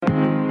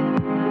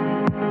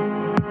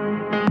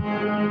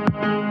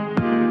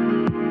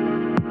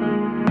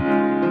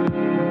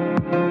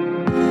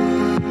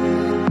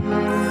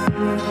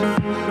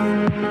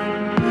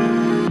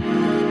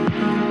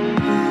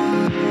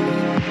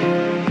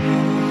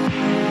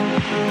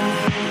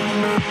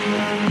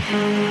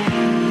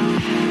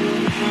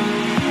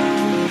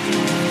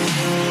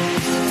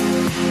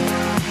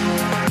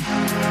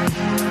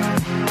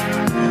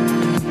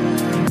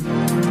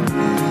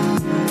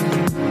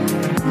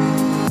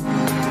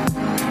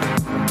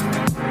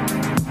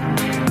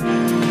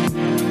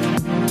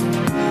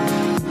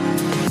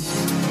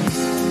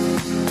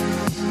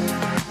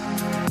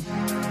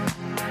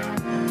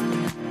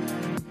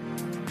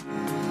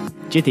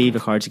JT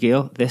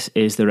Vicards-Gale, this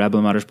is the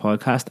Rebel Matters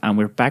podcast, and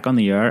we're back on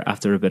the air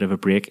after a bit of a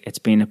break. It's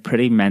been a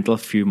pretty mental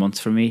few months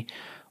for me.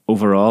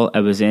 Overall,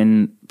 I was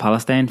in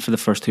Palestine for the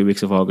first 2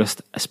 weeks of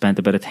August. I spent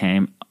a bit of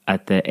time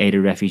at the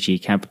Aida refugee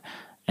camp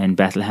in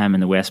Bethlehem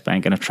in the West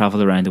Bank, and I've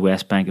travelled around the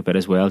West Bank a bit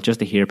as well, just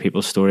to hear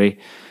people's story,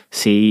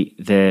 see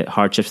the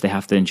hardships they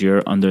have to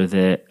endure under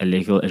the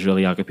illegal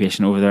Israeli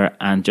occupation over there,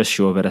 and just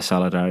show a bit of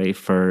solidarity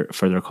for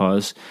their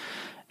cause.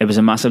 It was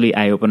a massively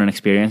eye-opening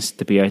experience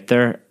to be out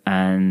there,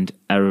 and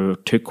I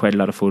took quite a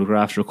lot of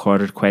photographs,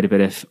 recorded quite a bit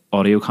of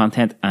audio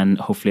content, and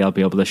hopefully I'll be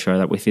able to share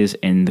that with you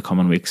in the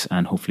coming weeks,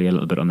 and hopefully a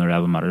little bit on the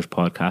Rebel Matters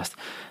podcast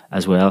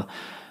as well.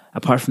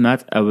 Apart from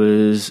that, I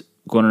was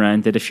going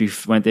around,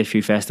 went to a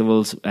few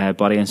festivals,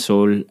 Body and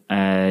Soul,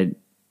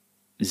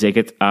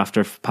 Ziggit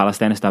after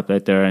Palestine. I stopped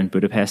out there in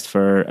Budapest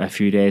for a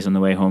few days on the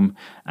way home,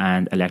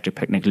 and Electric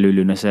Picnic,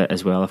 Lulunisa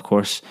as well, of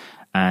course.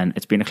 And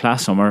it's been a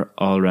class summer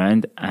all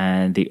round.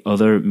 And the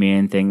other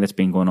main thing that's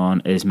been going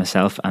on is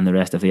myself and the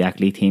rest of the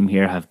Ackley team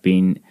here have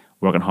been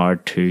working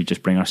hard to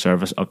just bring our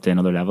service up to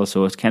another level.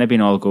 So it's kind of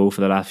been all go for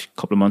the last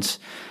couple of months,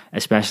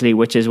 especially,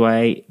 which is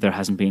why there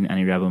hasn't been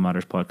any Rebel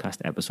Matters podcast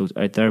episodes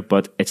out there.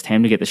 But it's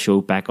time to get the show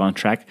back on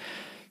track.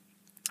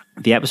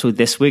 The episode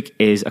this week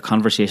is a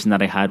conversation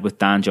that I had with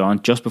Dan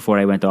John just before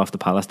I went off to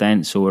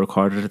Palestine. So we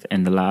recorded it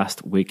in the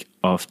last week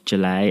of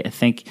July, I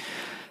think.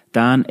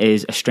 Dan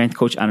is a strength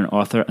coach and an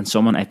author, and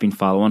someone I've been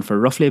following for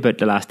roughly about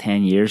the last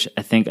 10 years.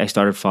 I think I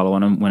started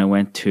following him when I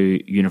went to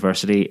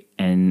university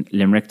in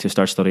Limerick to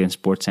start studying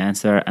sports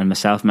science there, and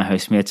myself, my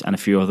housemates and a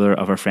few other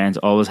of our friends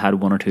always had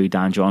one or two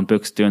Dan John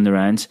books doing the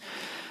rounds,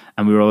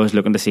 and we were always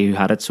looking to see who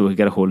had it so we could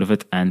get a hold of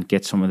it and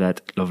get some of that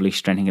lovely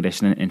strength and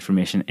conditioning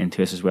information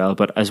into us as well.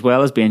 But as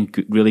well as being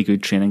really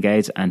good training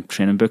guides and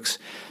training books,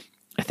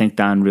 I think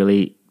Dan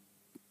really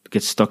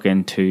gets stuck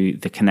into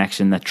the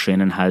connection that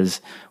training has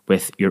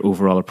with your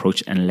overall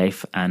approach in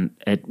life, and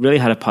it really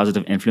had a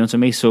positive influence on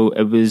me. So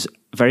it was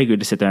very good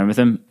to sit down with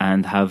him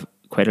and have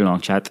quite a long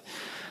chat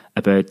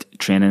about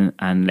training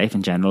and life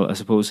in general, I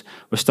suppose.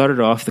 We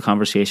started off the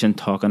conversation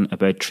talking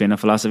about training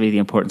philosophy, the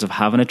importance of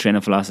having a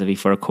training philosophy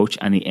for a coach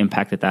and the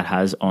impact that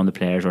has on the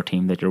players or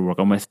team that you're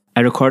working with.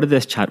 I recorded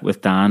this chat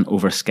with Dan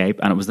over Skype,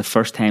 and it was the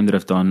first time that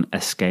I've done a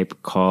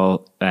Skype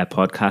call,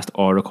 podcast,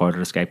 or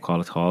recorded a Skype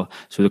call at all.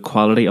 So the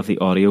quality of the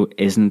audio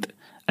isn't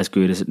as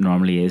good as it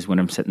normally is when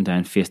I'm sitting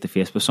down face to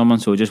face with someone.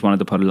 So I just wanted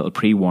to put a little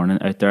pre-warning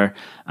out there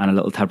and a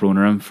little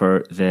tabronerum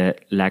for the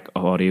lack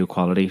of audio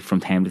quality from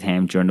time to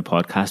time during the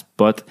podcast.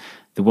 But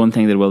the one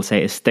thing that I will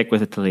say is stick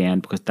with it till the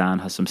end, because Dan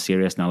has some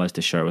serious knowledge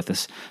to share with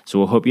us.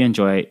 So I hope you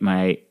enjoy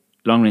my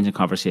long-ranging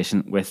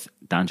conversation with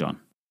Dan John.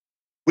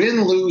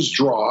 Win, lose,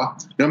 draw,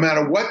 no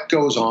matter what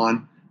goes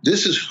on,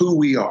 this is who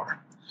we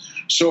are.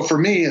 So for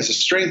me as a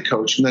strength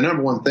coach, the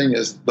number one thing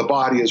is the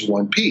body is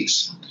one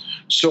piece.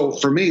 So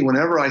for me,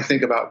 whenever I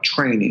think about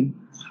training,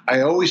 I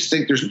always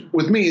think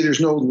there's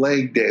no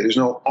leg day, there's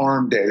no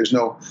arm day, there's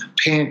no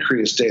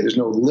pancreas day, there's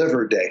no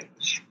liver day.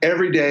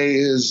 Every day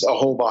is a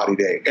whole body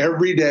day.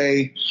 Every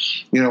day,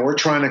 we're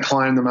trying to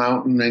climb the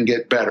mountain and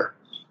get better.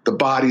 The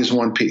body is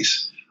one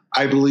piece.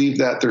 I believe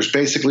that there's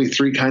basically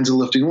three kinds of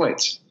lifting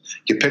weights.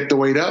 You pick the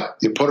weight up,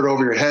 you put it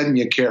over your head, and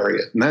you carry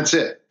it, and that's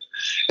it.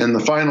 And the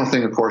final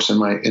thing, of course, in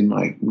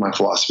my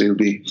philosophy would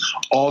be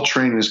all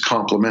training is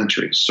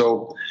complementary.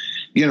 So,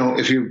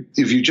 if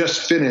you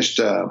just finished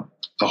a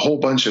whole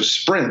bunch of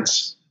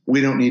sprints,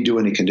 we don't need to do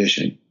any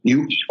conditioning.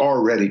 You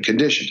already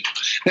conditioned.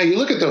 Now you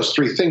look at those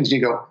three things and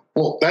you go,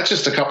 well, that's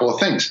just a couple of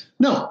things.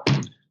 No,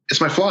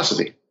 it's my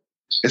philosophy.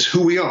 It's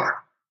who we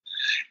are.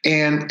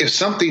 And if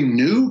something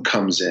new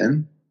comes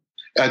in,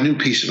 a new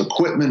piece of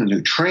equipment, a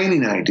new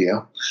training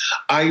idea,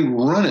 I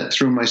run it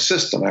through my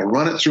system. I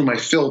run it through my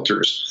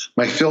filters.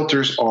 My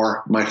filters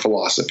are my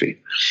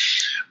philosophy.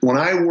 When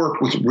I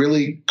work with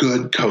really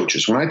good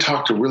coaches, when I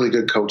talk to really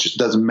good coaches, it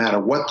doesn't matter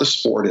what the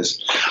sport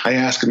is, I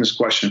ask them this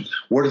question: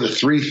 what are the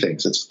three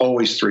things? It's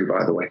always three,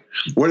 by the way.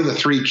 What are the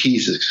three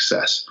keys to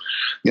success?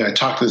 I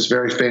talked to this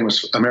very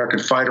famous American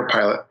fighter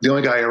pilot, the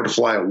only guy ever to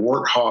fly a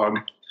Warthog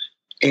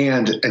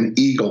and an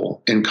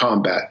Eagle in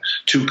combat,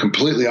 two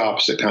completely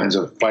opposite kinds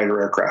of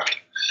fighter aircraft.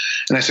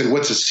 And I said,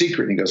 what's the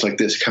secret? And he goes like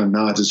this, kind of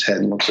nods his head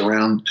and looks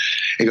around.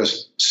 He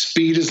goes,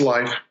 speed is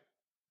life,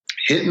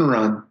 hit and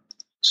run,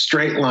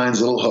 straight lines,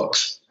 little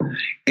hooks.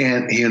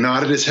 And he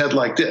nodded his head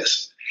like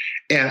this.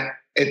 And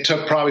it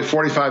took probably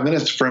 45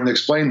 minutes for him to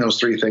explain those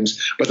three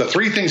things. But the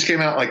three things came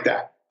out like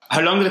that.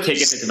 How long did it take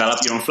you to develop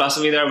your own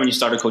philosophy there when you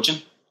started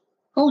coaching?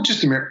 Oh,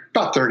 just a minute,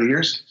 about 30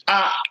 years.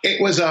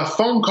 It was a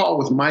phone call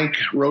with Mike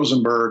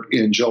Rosenberg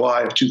in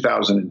July of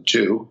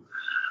 2002.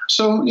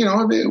 So,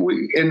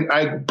 and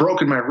I'd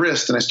broken my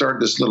wrist and I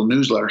started this little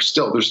newsletter.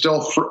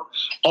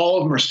 All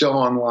of them are still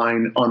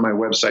online on my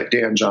website,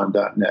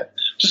 danjohn.net.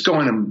 Just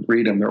go in and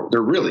read them.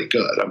 They're really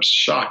good. I'm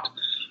shocked.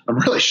 I'm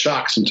really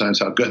shocked sometimes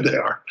how good they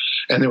are.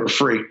 And they were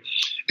free.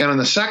 And on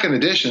the second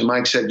edition,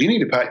 Mike said, you need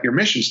to put your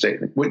mission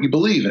statement, what you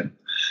believe in.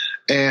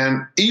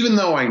 And even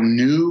though I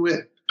knew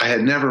it, I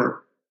had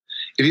never,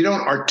 if you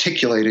don't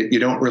articulate it, you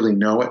don't really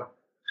know it.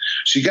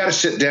 So you got to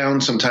sit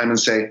down sometime and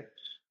say,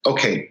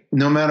 okay,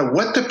 no matter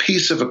what the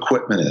piece of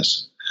equipment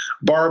is,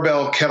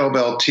 barbell,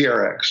 kettlebell,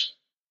 TRX,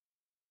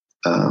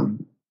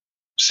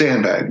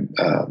 sandbag,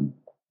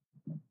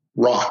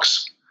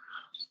 rocks,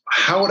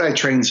 how would I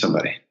train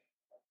somebody?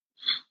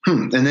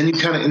 And then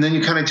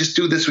you kind of just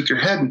do this with your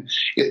head, and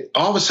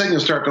all of a sudden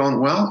you'll start going,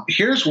 well,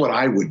 here's what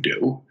I would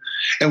do.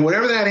 And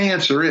whatever that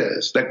answer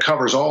is that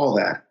covers all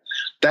of that,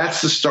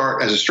 that's the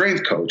start as a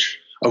strength coach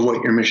of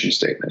what your mission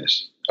statement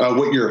is,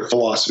 what your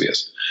philosophy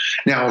is.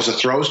 Now, as a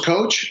throws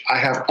coach, I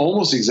have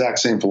almost the exact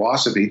same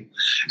philosophy,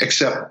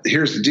 except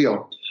here's the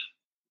deal.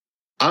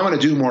 I'm going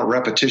to do more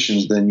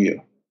repetitions than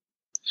you.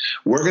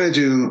 We're going to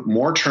do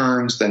more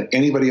turns than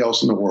anybody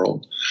else in the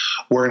world.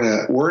 We're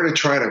going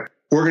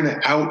to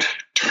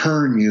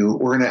out-turn you.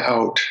 We're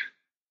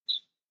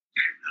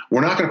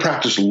not going to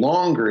practice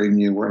longer than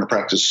you. We're going to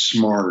practice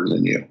smarter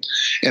than you.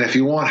 And if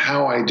you want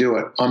how I do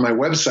it, on my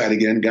website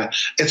again,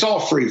 it's all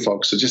free,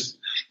 folks.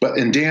 But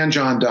in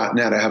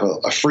danjohn.net, I have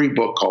a free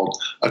book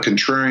called A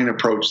Contrarian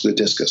Approach to the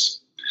Discus.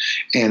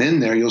 And in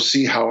there, you'll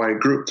see how I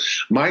group.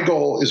 My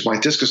goal is my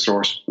discus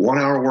throwers, 1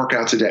 hour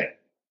workouts a day.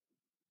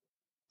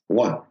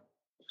 One.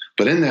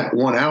 But in that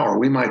 1 hour,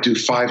 we might do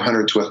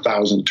 500 to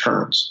 1,000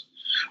 turns.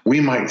 We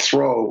might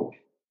throw,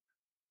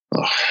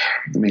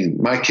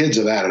 my kids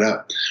have added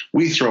up.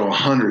 We throw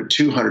 100,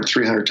 200,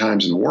 300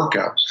 times in the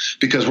workout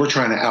because we're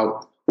trying to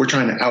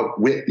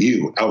outwit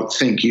you,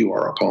 outthink you,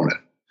 our opponent.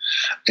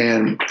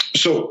 And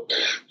so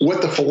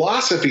what the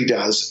philosophy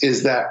does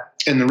is that,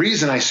 and the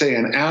reason I say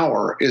an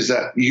hour is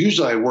that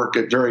usually I work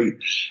at very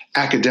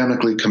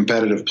academically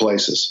competitive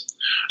places.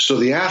 So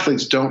the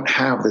athletes don't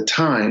have the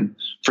time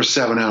for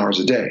 7 hours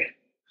a day.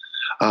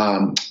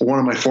 One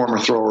of my former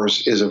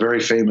throwers is a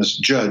very famous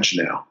judge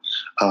now.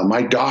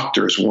 My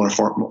doctor is a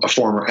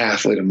former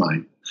athlete of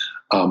mine.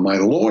 My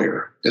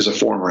lawyer is a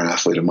former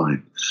athlete of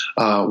mine.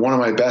 One of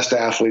my best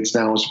athletes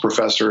now is a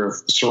professor of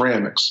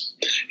ceramics.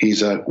 He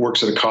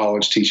works at a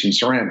college teaching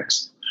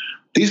ceramics.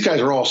 These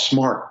guys are all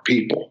smart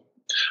people.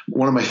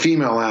 One of my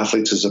female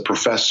athletes is a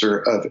professor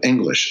of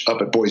English up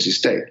at Boise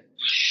State.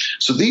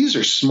 So these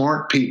are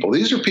smart people.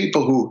 These are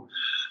people who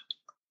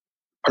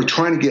are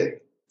trying to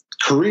get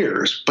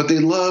careers, but they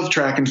love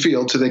track and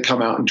field, so they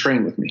come out and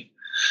train with me.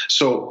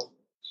 So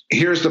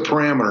here's the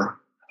parameter.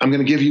 I'm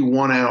going to give you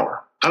 1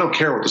 hour. I don't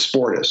care what the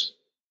sport is.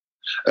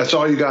 That's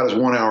all you got is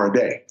 1 hour a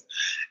day.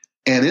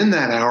 And in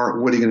that hour,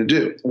 what are you going to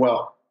do?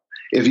 Well,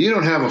 if you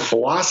don't have a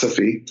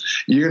philosophy,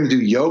 you're going to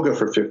do yoga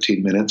for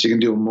 15 minutes. You're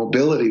going to do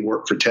mobility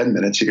work for 10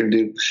 minutes. You're going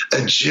to do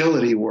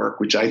agility work,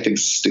 which I think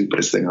is the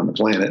stupidest thing on the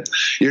planet.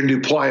 You're going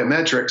to do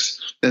plyometrics,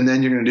 and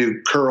then you're going to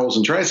do curls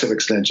and tricep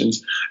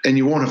extensions, and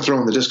you won't have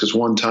thrown the discus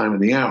one time in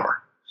the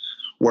hour,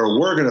 where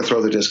we're going to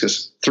throw the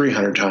discus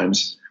 300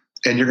 times,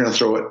 and you're going to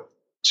throw it.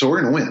 So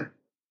we're going to win.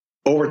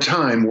 Over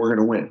time, we're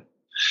going to win.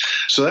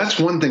 So that's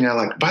one thing I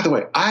like. By the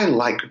way,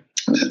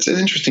 that's an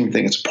interesting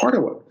thing. It's part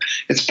of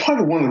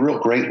one of the real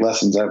great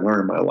lessons I've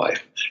learned in my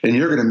life, and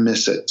you're going to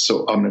miss it.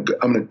 So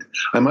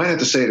I might have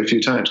to say it a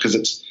few times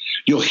because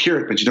you'll hear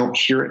it, but you don't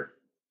hear it.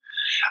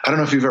 I don't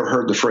know if you've ever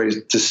heard the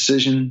phrase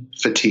decision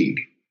fatigue.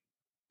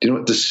 Do you know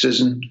what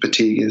decision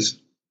fatigue is?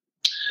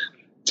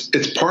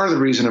 It's part of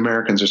the reason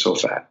Americans are so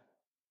fat.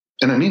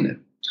 And I mean it.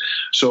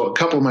 So a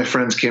couple of my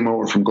friends came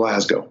over from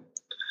Glasgow,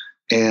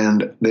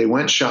 and they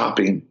went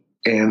shopping,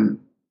 and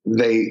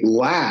they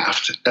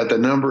laughed at the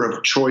number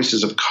of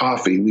choices of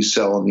coffee we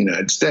sell in the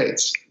United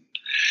States.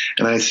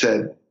 And I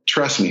said,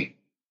 trust me,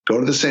 go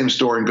to the same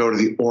store and go to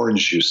the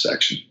orange juice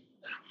section.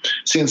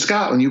 See, in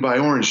Scotland, you buy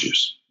orange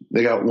juice.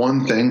 They got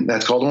one thing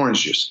that's called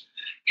orange juice.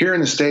 Here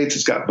in the States,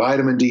 it's got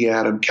vitamin D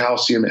added,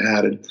 calcium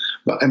added.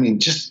 But I mean,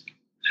 just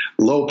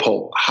low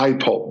pulp, high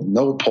pulp,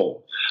 no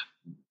pulp.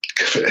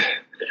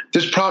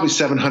 There's probably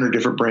 700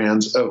 different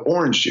brands of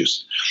orange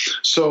juice.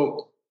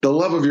 So the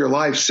love of your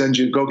life sends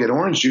you to go get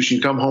orange juice.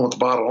 You come home with a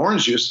bottle of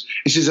orange juice.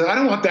 And she says, I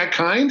don't want that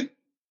kind.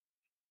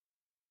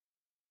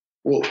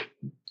 Well,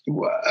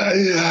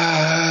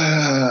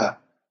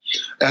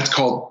 that's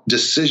called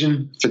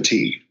decision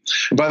fatigue.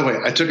 And by the way,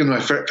 I took him to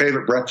my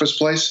favorite breakfast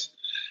place,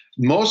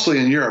 mostly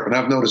in Europe. And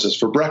I've noticed this.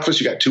 For breakfast,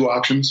 you got two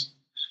options.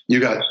 You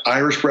got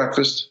Irish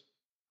breakfast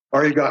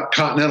or you got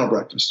continental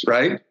breakfast,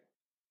 right?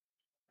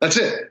 That's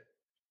it.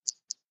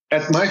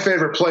 At my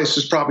favorite place,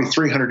 there's probably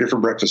 300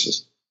 different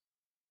breakfasts.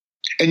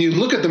 And you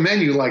look at the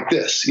menu like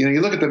this.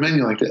 You look at the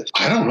menu like this.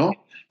 I don't know.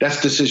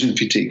 That's decision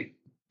fatigue.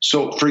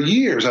 So for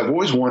years, I've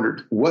always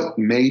wondered what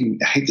made me,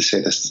 I hate to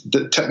say this,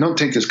 don't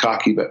take this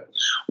cocky, but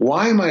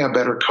why am I a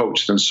better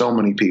coach than so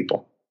many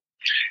people?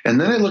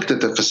 And then I looked at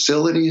the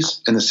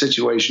facilities and the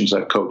situations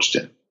I've coached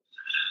in.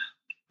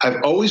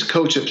 I've always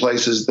coached at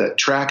places that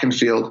track and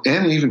field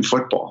and even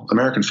football,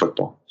 American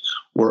football,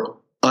 were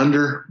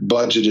under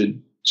budgeted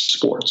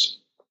sports,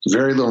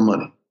 very little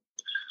money.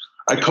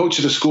 I coached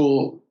at a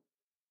school,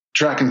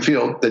 track and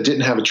field, that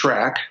didn't have a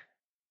track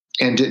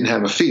and didn't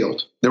have a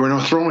field. There were no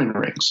throwing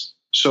rings.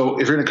 So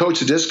if you're going to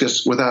coach a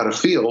discus without a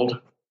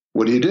field,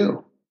 what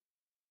do?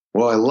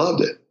 Well, I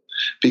loved it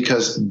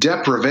because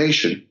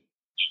deprivation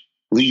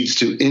leads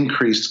to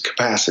increased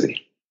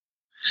capacity.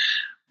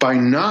 by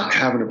not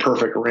having a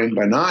perfect ring,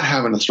 by not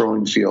having a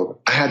throwing field,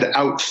 I had to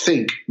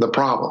outthink the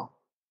problem.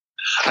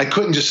 I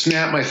couldn't just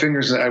snap my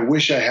fingers and I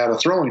wish I had a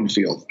throwing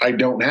field. I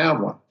don't have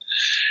one.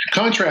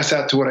 Contrast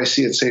that to what I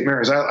see at St.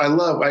 Mary's.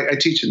 I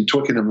teach in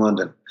Twickenham,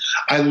 London.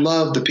 I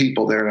love the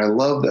people there, and I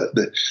love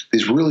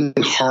these really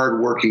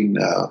hard-working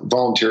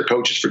volunteer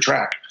coaches for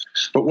track.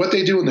 But what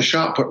they do in the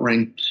shot put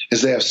ring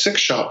is they have 6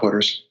 shot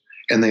putters,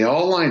 and they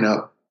all line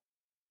up.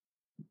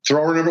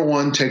 Thrower number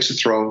 1 takes a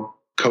throw,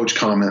 coach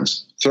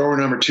comments. Thrower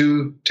number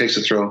 2 takes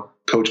a throw,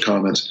 coach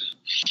comments.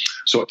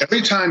 So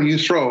every time you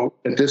throw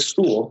at this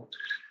school,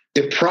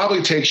 it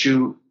probably takes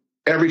you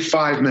every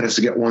 5 minutes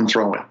to get one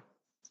throw in.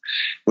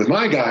 With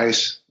my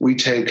guys, we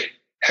take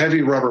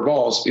heavy rubber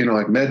balls,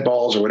 like med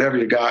balls or whatever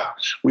you got.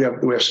 We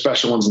have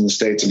special ones in the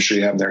States. I'm sure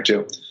you have them there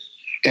too.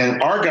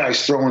 And our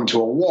guys throw into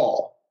a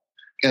wall,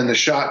 and the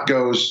shot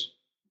goes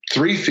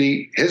 3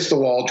 feet, hits the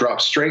wall,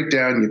 drops straight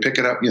down. You pick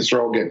it up, you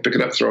throw again, pick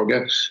it up, throw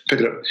again,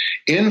 pick it up.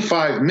 In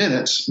 5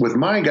 minutes, with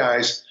my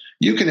guys,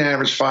 you can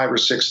average 5 or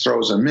 6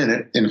 throws a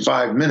minute. In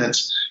 5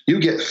 minutes, you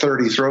get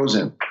 30 throws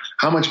in.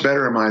 How much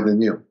better am I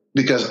than you?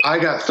 Because I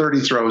got 30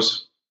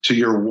 throws to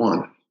your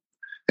 1.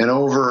 And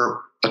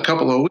over a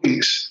couple of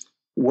weeks,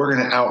 we're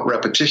going to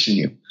out-repetition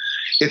you.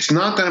 It's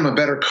not that I'm a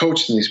better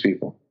coach than these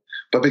people,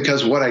 but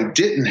because what I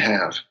didn't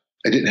have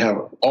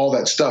all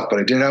that stuff, but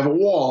I did have a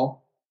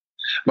wall.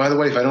 By the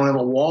way, if I don't have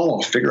a wall,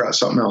 I'll figure out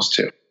something else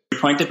too.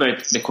 Your point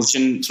about the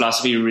coaching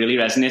philosophy really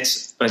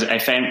resonates, because I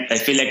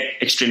feel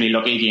like extremely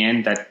lucky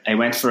again that I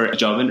went for a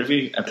job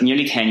interview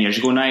nearly 10 years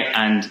ago now,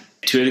 and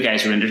 2 of the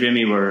guys who were interviewing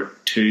me were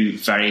 2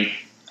 very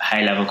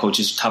high-level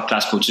coaches,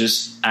 top-class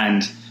coaches,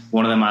 and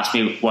one of them asked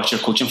me, "What's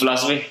your coaching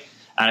philosophy?"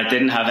 And I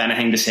didn't have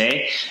anything to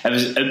say. It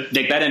was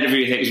like that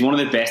interview. I think it was one of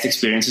the best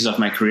experiences of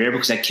my career,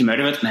 because I came out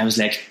of it and I was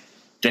like,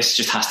 "This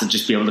just has to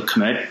just be able to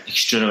come out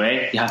straight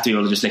away. You have to be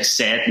able to just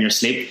say it in your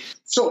sleep."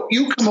 So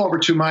you come over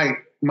to my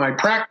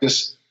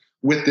practice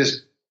with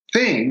this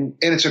thing,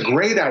 and it's a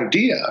great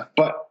idea,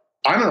 but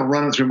I'm going to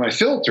run it through my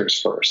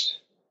filters first.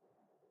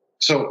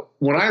 So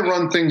when I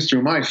run things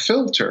through my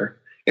filter,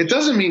 it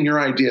doesn't mean your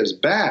idea is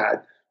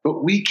bad,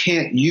 but we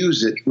can't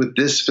use it with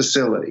this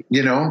facility.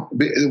 We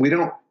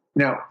don't.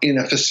 Now, in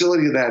a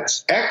facility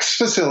that's X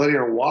facility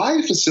or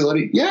Y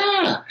facility,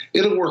 yeah,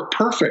 it'll work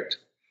perfect,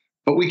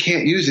 but we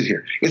can't use it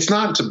here. It's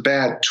not a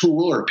bad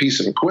tool or a piece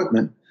of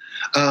equipment.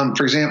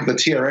 For example, the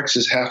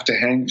TRXs have to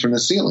hang from the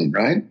ceiling,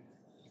 right?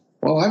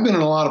 Well, I've been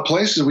in a lot of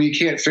places where you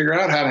can't figure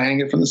out how to hang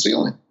it from the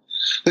ceiling.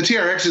 The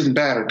TRX isn't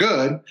bad or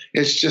good.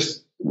 It's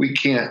just we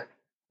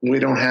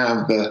don't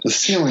have the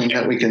ceiling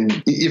that we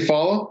can. You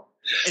follow?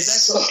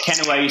 Is that kind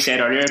of why you said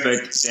earlier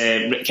about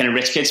the kind of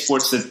rich kid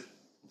sports, that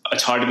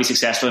it's hard to be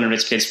successful in a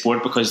rich kid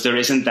sport because there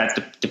isn't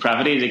that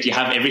depravity? Like, you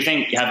have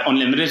everything, you have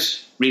unlimited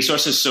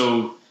resources,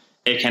 so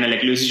it kind of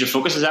like loses your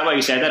focus. Is that why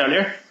you said that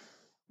earlier?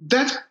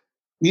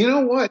 You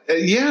know what?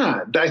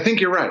 Yeah, I think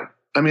you're right.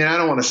 I mean, I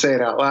don't want to say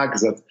it out loud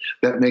because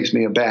that makes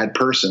me a bad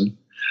person.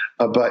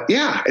 But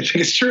yeah, I think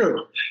it's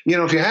true.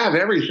 If you have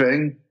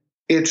everything,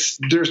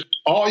 there's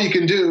all you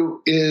can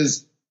do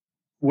is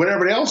what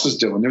everybody else is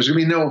doing. There's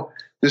going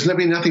to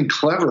be nothing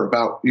clever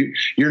about you.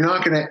 You're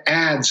not going to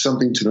add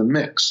something to the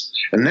mix.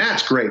 And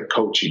that's great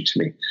coaching to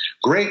me.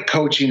 Great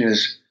coaching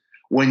is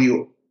when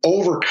you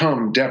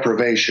overcome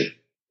deprivation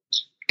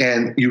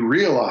and you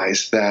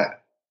realize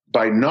that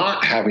by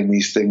not having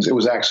these things, it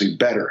was actually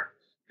better.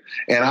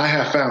 And I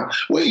have found,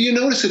 you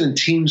notice it in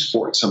team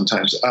sports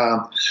sometimes.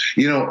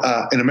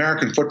 In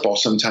American football,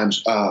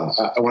 sometimes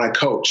when I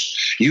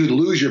coach, you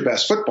lose your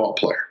best football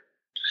player.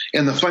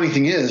 And the funny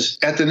thing is,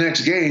 at the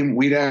next game,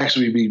 we'd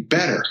actually be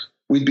better.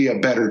 We'd be a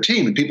better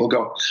team. And people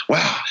go,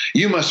 "Wow,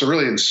 you must have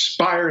really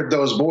inspired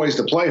those boys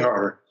to play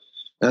harder."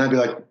 And I'd be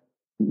like,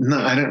 "No,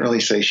 I didn't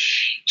really say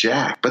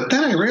jack." But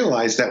then I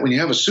realized that when you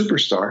have a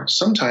superstar,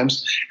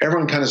 sometimes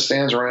everyone kind of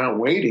stands around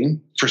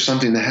waiting for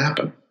something to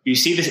happen. You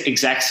see this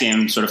exact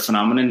same sort of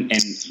phenomenon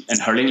in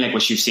hurling, like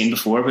what you've seen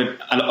before. But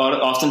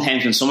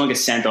oftentimes when someone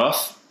gets sent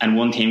off and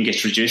one team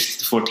gets reduced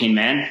to 14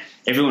 men,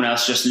 everyone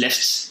else just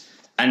lifts,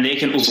 and they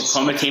can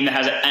overcome a team that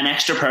has an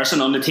extra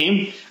person on the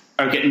team,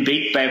 or getting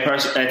beat by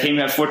a team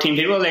that have 14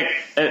 people. Like,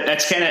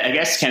 that's I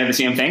guess kind of the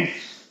same thing.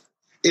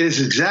 It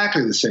is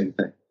exactly the same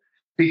thing,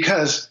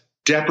 because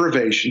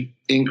deprivation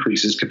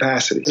increases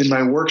capacity. In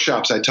my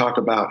workshops, I talk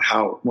about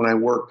how when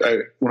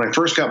I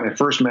first got my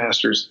first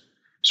master's,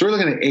 so we're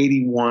looking at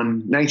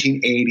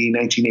 1980,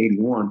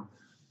 1981.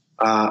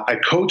 I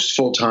coached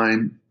full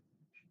time.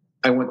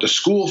 I went to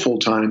school full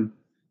time,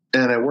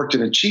 and I worked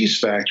in a cheese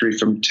factory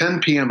from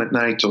 10 p.m. at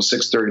night till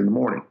 6:30 in the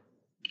morning.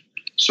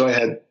 So I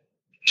had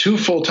 2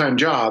 full-time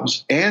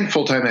jobs and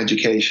full-time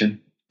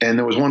education, and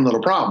there was one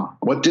little problem.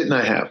 What didn't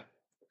I have?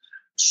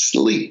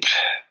 Sleep.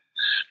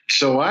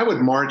 So I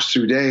would march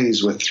through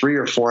days with 3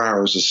 or 4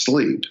 hours of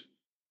sleep,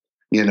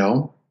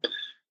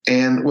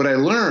 And what I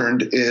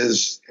learned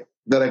is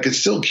that I could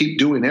still keep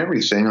doing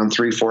everything on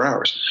 3-4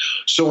 hours.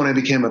 So when I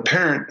became a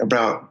parent, it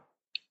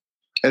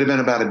had been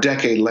about a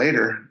decade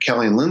later,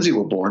 Kelly and Lindsay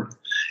were born,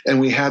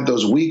 and we had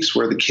those weeks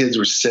where the kids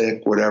were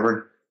sick,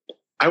 whatever.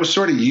 I was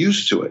sort of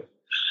used to it.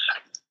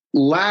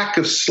 Lack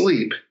of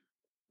sleep,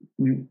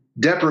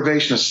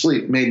 deprivation of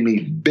sleep made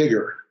me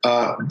bigger.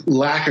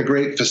 Lack of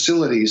great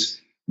facilities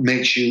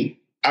makes you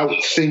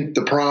outthink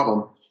the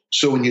problem.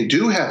 So when you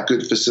do have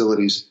good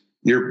facilities,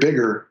 you're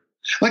bigger.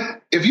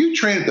 Like if you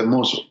train at the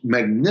most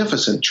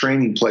magnificent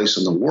training place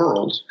in the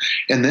world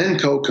and then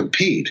go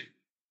compete,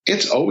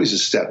 it's always a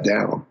step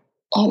down,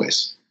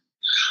 always.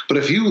 But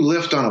if you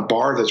lift on a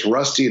bar that's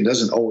rusty and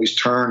doesn't always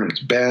turn and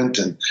it's bent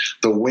and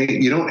the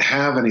weight, you don't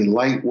have any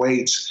light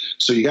weights,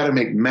 so you got to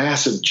make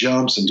massive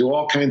jumps and do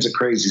all kinds of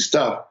crazy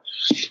stuff.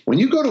 When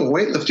you go to a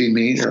weightlifting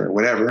meet or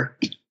whatever,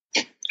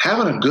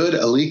 having a good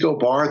Eleiko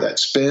bar that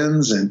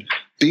spins and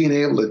being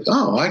able to,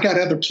 I got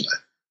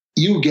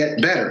you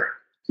get better.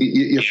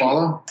 You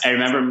follow? I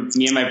remember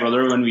me and my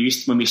brother when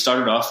we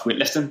started off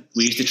weightlifting,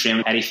 we used to train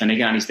with Eddie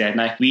Finnegan, and he's dead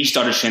now. We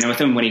started training with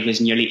him when he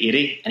was nearly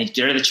 80, and he'd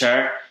get out of the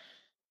chair,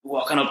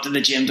 walking up to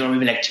the gym door, and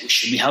we'd be like,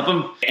 should we help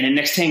him? And the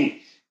next thing,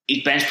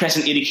 he's bench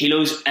pressing 80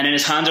 kilos, and then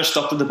his hands are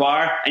stuck to the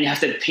bar, and you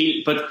have to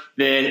peel. But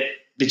the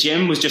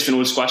gym was just an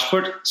old squash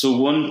court, so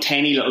one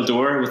tiny little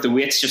door with the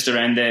weights just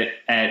around the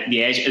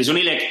edge. It was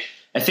only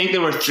I think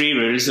there were 3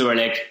 rules. They were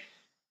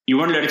you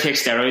weren't allowed to take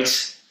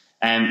steroids,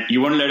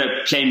 you weren't allowed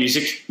to play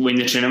music when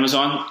the training was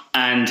on,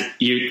 and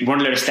you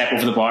weren't allowed to step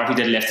over the bar. If you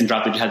did a lift and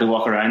drop it, you had to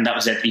walk around. That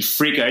was it. You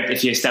freak out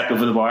if you stepped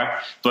over the bar.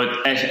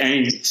 But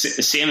the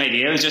same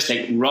idea. It was just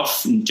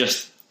rough and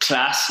just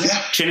class.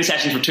 Yeah. Training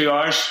session for 2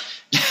 hours.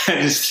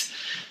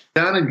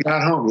 Done and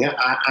got home. Yeah,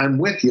 I'm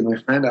with you,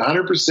 my friend,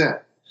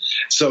 100%.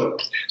 So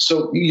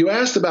you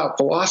asked about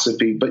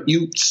philosophy, but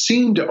you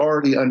seem to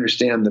already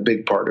understand the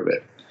big part of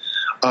it.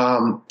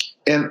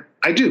 And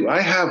I do.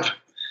 I have,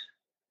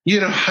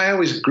 I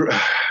always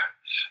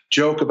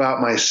joke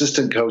about my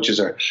assistant coaches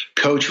are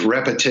Coach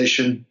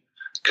Repetition,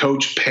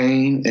 Coach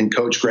Pain, and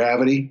Coach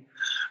Gravity.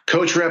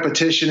 Coach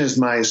Repetition is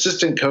my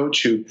assistant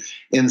coach who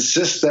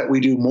insists that we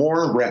do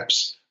more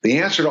reps. The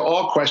answer to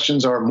all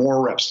questions are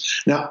more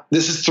reps. Now,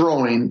 this is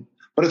throwing,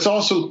 but it's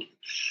also,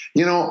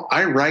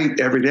 I write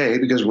every day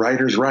because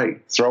writers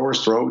write.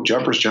 Throwers throw,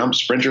 jumpers jump,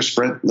 sprinters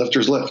sprint,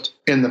 lifters lift.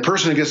 And the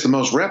person who gets the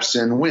most reps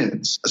in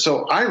wins.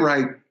 So I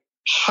write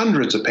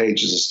hundreds of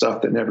pages of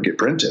stuff that never get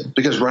printed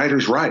because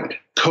writers write.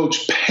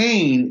 Coach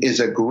Payne is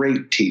a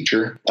great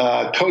teacher.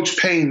 Coach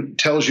Payne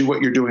tells you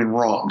what you're doing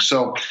wrong.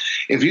 So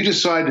if you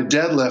decide to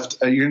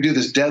deadlift, you're going to do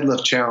this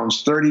deadlift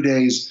challenge 30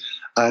 days,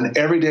 and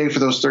every day for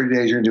those 30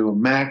 days, you're going to do a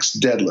max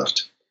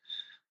deadlift.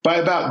 By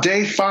about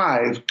day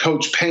 5,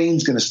 Coach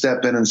Payne's going to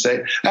step in and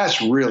say, that's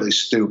really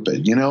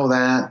stupid. You know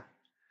that?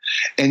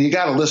 And you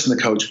got to listen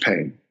to Coach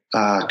Payne.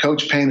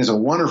 Coach Payne is a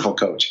wonderful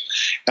coach.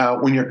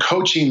 When you're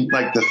coaching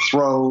like the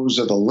throws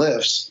or the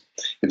lifts,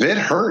 if it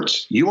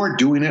hurts, you are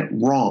doing it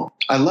wrong.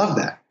 I love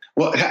that.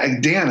 Well,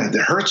 Dan, it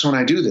hurts when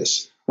I do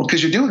this. Well,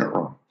 because you're doing it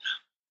wrong.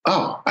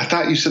 Oh, I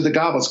thought you said the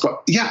goblet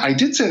squat. Yeah, I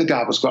did say the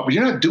goblet squat, but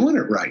you're not doing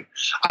it right.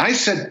 I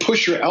said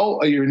push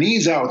your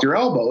knees out with your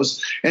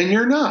elbows, and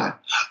you're not.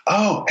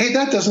 Oh, hey,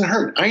 that doesn't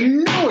hurt. I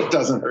know it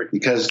doesn't hurt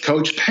because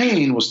Coach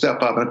Payne will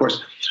step up. And, of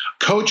course,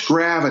 Coach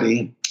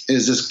Gravity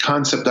is this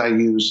concept I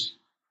use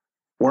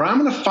where I'm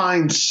going to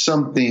find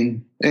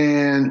something,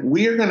 and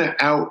we are going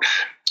to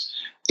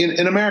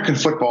in American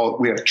football,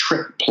 we have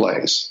trick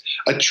plays.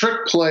 A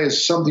trick play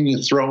is something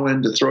you throw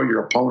in to throw your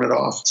opponent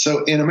off.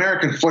 So in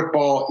American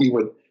football, you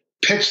would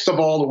pitch the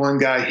ball to one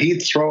guy, he'd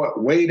throw it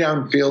way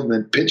downfield and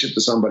then pitch it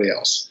to somebody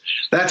else.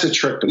 That's a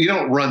trick, but you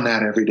don't run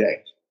that every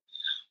day.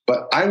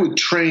 But I would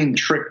train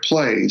trick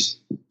plays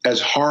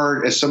as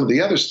hard as some of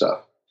the other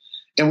stuff.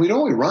 And we'd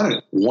only run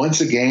it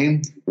once a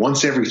game,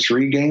 once every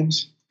 3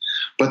 games.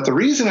 But the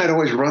reason I'd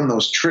always run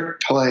those trick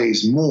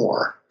plays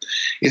more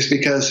is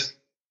because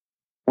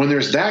when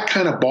there's that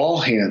kind of ball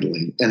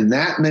handling and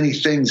that many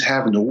things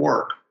having to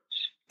work,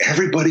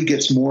 everybody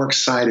gets more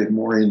excited,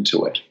 more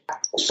into it.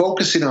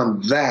 Focusing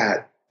on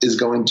that is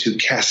going to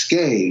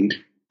cascade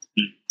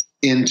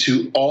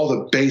into all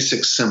the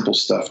basic, simple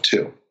stuff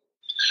too.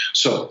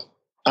 So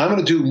I'm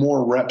going to do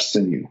more reps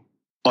than you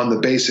on the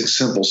basic,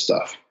 simple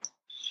stuff.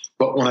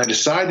 But when I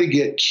decide to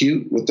get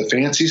cute with the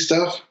fancy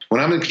stuff, when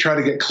I'm going to try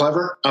to get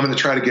clever, I'm going to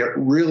try to get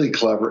really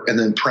clever and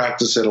then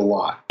practice it a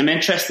lot. I'm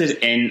interested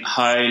in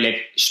how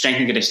strength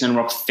and conditioning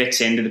work fits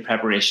into the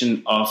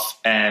preparation of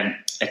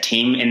a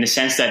team, in the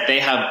sense that they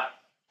have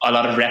a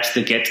lot of reps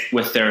to get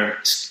with their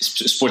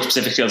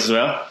sport-specific skills as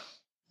well.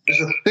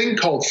 There's a thing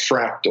called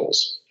fractals,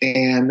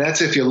 and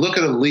that's if you look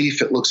at a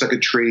leaf, it looks like a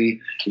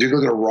tree. If you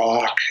look at a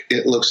rock,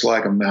 it looks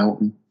like a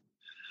mountain.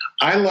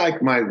 I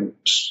like my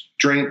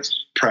strength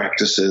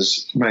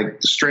practices, my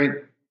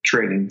strength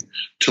training,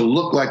 to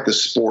look like the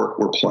sport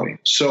we're playing.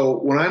 So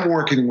when I'm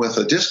working with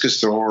a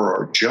discus thrower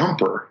or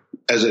jumper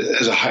as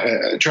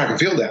a track and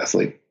field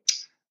athlete,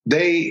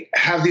 they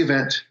have the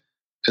event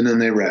and then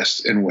they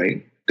rest and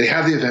wait. They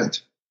have the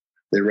event,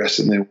 they rest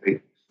and they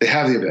wait. They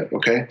have the event,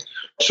 okay?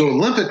 So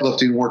Olympic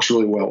lifting works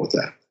really well with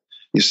that.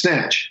 You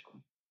snatch,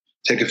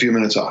 take a few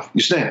minutes off.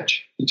 You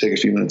snatch, you take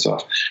a few minutes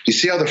off. You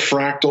see how the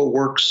fractal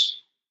works?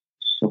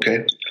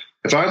 Okay.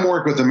 If I'm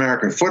working with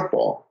American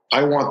football,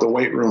 I want the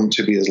weight room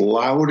to be as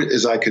loud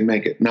as I can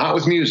make it, not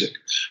with music.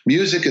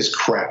 Music is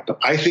crap.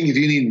 I think if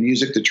you need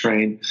music to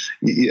train,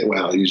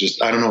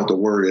 I don't know what the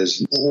word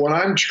is. When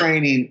I'm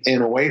training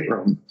in a weight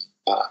room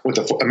with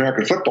the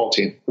American football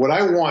team, what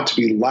I want to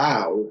be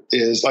loud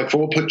is like,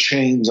 we'll put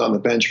chains on the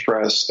bench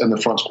press and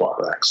the front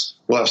squat racks.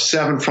 We'll have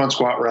 7 front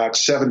squat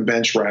racks, 7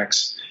 bench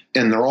racks,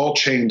 and they're all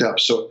chained up.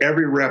 So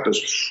every rep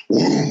is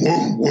whoom,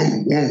 whoom,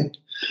 whoom, whoom.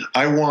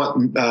 I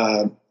want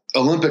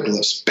Olympic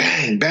lifts,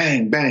 bang,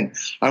 bang, bang.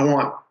 I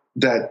want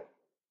that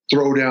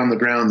throw down the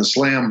ground, the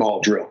slam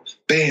ball drill,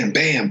 bam,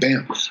 bam,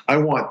 bam. I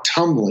want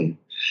tumbling,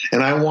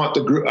 and I want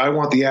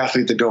the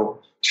athlete to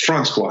go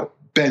front squat,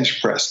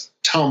 bench press,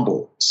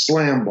 tumble,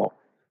 slam ball,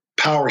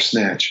 power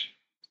snatch,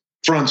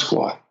 front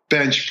squat,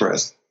 bench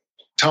press,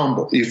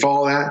 tumble. You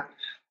follow that?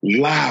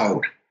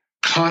 Loud,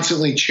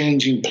 constantly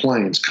changing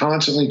planes,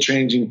 constantly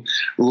changing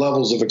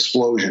levels of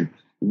explosion,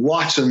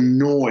 lots of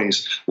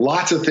noise,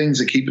 lots of things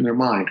that keep in their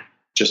mind,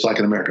 just like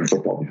an American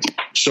football game.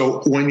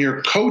 So when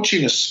you're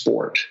coaching a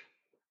sport,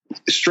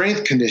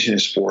 strength conditioning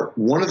sport,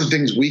 one of the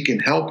things we can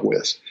help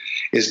with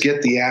is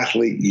get the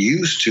athlete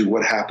used to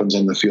what happens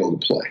on the field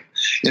of play.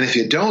 And if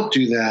you don't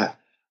do that,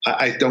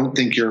 I don't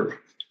think you're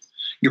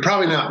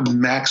probably not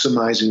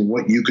maximizing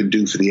what you can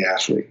do for the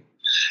athlete.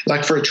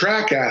 Like for a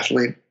track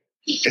athlete,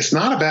 it's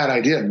not a bad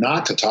idea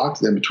not to talk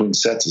to them between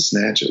sets of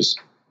snatches,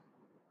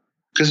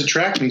 because at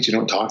track meets you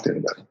don't talk to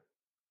anybody.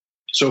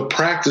 So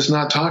practice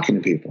not talking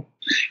to people.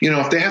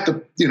 If they have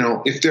to,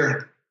 if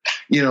they're,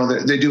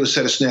 they do a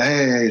set of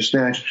snatch,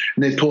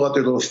 and they pull out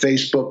their little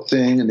Facebook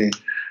thing, and they,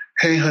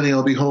 hey, honey,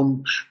 I'll be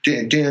home.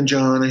 Dan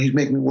John, he's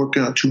making me work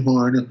out too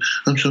hard.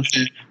 I'm so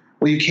sad.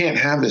 Well, you can't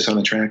have this on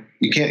a track.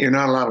 You're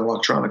not allowed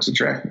electronics at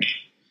track.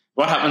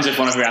 What happens if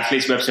one of your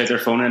athletes whips out their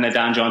phone in a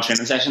Dan John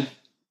training session?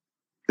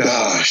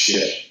 Oh,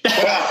 shit.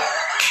 Well,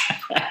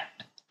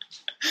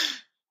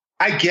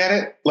 I get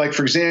it. Like,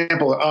 for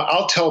example,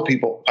 I'll tell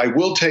people, I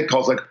will take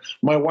calls. Like,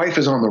 my wife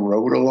is on the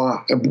road a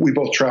lot. We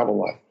both travel a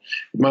lot.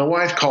 If my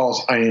wife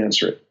calls, I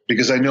answer it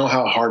because I know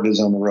how hard it is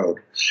on the road.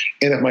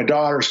 And if my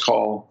daughters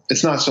call,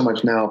 it's not so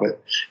much now,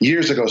 but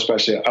years ago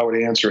especially, I would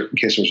answer it in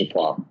case there was a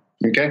problem.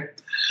 Okay?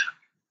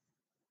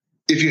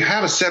 If you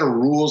have a set of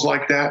rules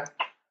like that,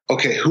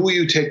 okay, who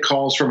you take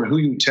calls from and who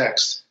you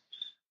text.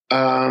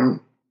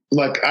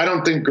 Like, I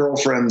don't think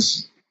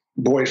girlfriends,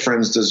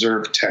 boyfriends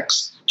deserve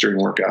texts during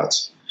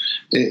workouts.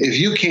 If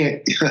you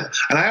can't,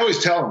 and I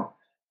always tell them,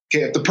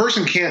 okay, if the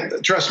person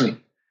can't, trust me,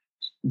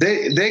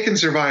 they can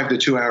survive the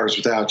 2 hours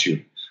without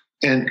you.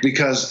 And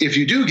because if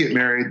you do get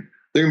married,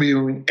 they're going to be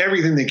doing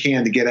everything they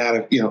can to get out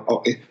of,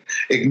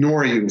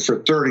 ignore you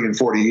for 30 and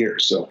 40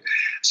 years.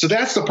 So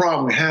that's the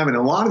problem we have. And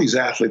a lot of these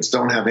athletes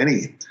don't have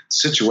any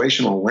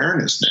situational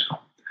awareness now.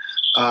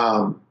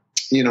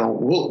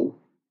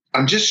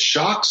 I'm just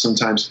shocked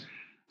sometimes.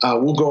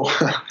 We'll go,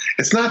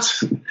 it's not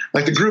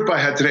like the group I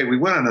had today. We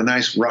went on a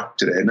nice ruck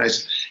today, a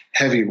nice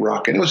heavy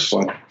ruck, and it was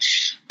fun.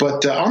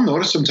 But I'll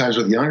notice sometimes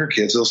with younger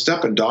kids, they'll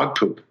step in dog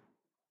poop.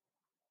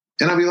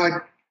 And I'll be like,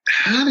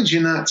 how did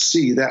you not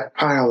see that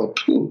pile of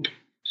poop?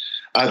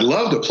 I'd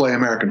love to play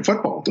American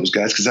football with those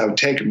guys because I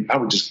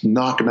would just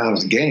knock them out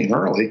of the game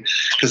early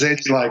because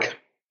they'd be like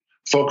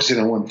focusing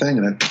on one thing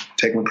and I'd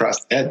take them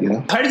across the head,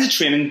 How does the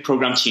training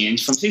program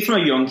change from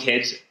a young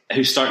kid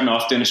who's starting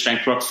off doing a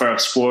strength work for a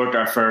sport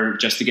or for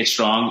just to get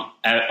strong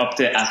up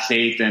to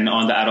athlete and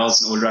on to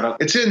adults and older adults?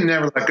 It's in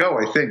Never Let Go,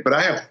 I think, but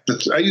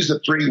I use the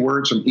 3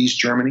 words from East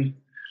Germany.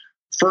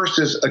 First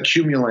is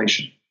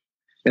accumulation.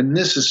 And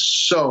this is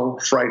so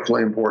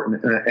frightfully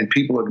important, and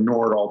people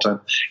ignore it all the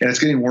time. And it's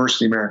getting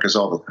worse in the Americas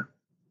all the time.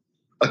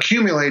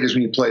 Accumulate is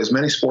when you play as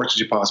many sports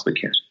as you possibly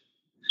can.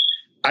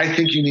 I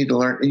think you need to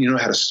learn, you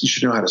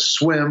should know how to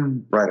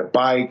swim, ride a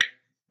bike,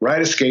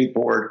 ride a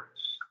skateboard,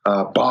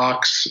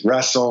 box,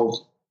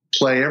 wrestle,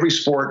 play every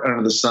sport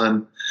under the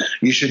sun.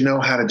 You should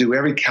know how to do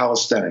every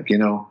calisthenic,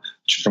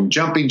 from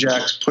jumping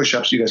jacks,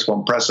 push-ups, you guys call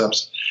them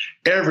press-ups,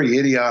 every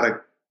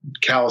idiotic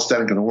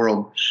calisthenic in the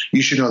world.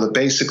 You should know the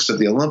basics of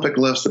the Olympic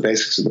lifts, the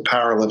basics of the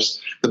power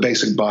lifts, the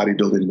basic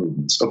bodybuilding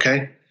movements. Okay?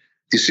 Do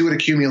you see what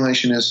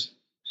accumulation is?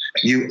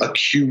 You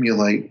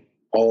accumulate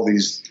all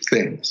these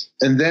things.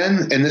 And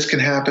this can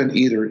happen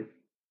either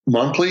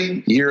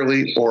monthly,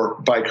 yearly, or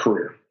by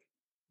career.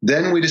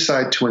 Then we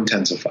decide to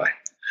intensify.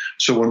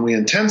 So when we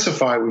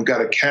intensify, we've got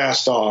to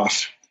cast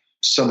off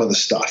some of the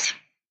stuff.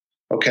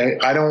 Okay?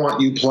 I don't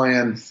want you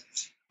playing,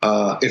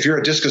 if you're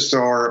a discus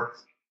thrower,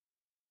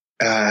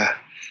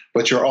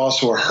 but you're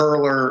also a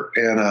hurler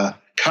and a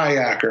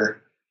kayaker,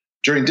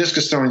 during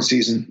discus throwing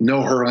season,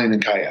 no hurling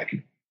and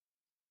kayaking.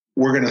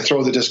 We're going to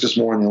throw the discus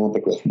more and the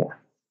Olympic lift more.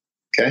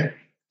 Okay?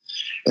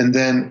 And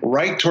then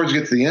right towards you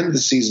get to the end of the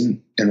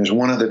season, and there's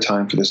one other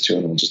time for this too,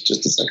 and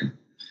just a second.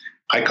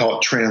 I call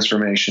it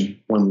transformation,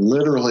 when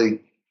literally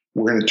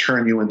we're going to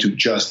turn you into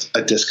just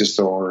a discus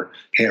thrower,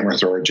 hammer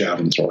thrower,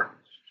 javelin thrower.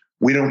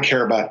 We don't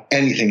care about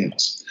anything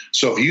else.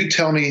 So if you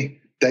tell me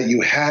that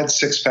you had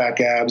 6-pack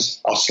abs,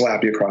 I'll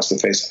slap you across the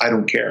face. I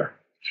don't care.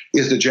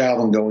 Is the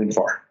javelin going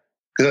far?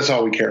 Because that's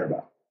all we care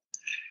about.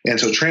 And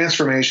so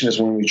transformation is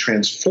when we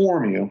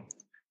transform you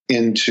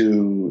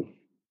into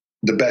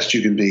the best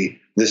you can be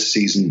this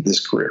season,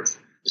 this career.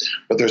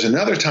 But there's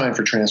another time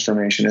for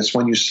transformation. It's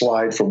when you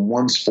slide from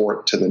one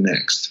sport to the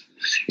next.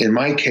 In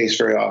my case,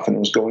 very often it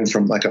was going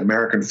from like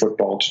American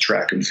football to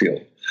track and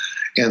field.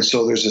 And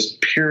so there's this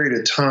period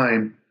of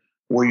time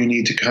where you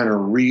need to kind of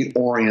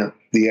reorient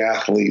the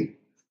athlete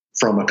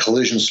from a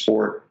collision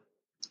sport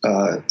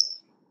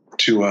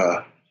to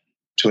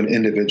an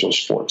individual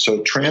sport.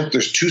 So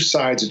there's two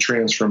sides of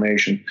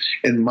transformation.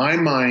 In my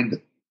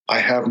mind, I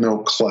have no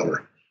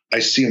clutter. I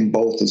see them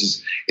both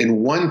as,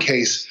 in one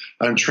case,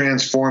 I'm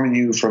transforming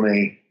you from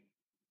a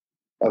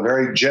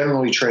very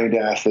generally trained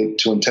athlete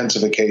to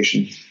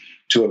intensification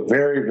to a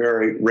very,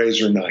 very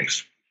razor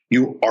knife.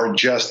 You are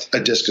just a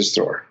discus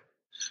thrower.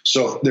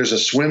 So if there's a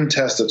swim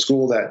test at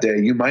school that day,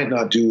 you might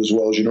not do as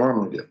well as you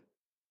normally do.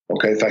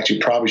 Okay. In fact, you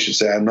probably should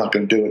say, I'm not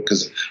going to do it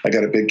because I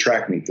got a big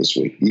track meet this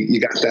week. You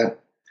got that?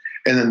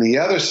 And then the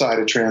other side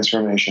of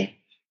transformation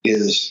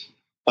is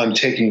I'm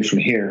taking you from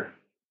here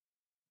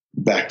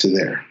back to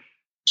there.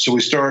 So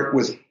we start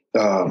with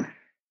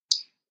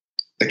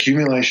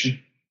accumulation,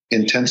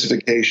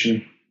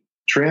 intensification,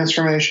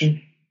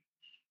 transformation,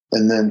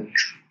 and then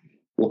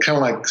we'll kind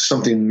of like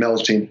something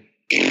melting,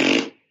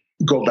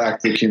 go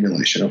back to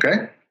accumulation,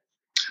 okay?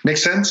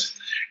 Makes sense?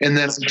 And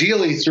then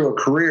ideally through a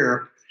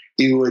career,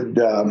 you would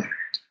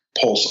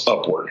pulse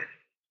upward,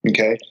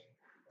 okay?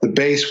 The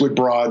base would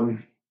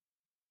broaden,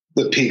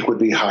 the peak would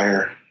be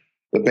higher.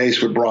 The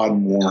base would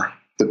broaden more,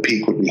 the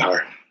peak would be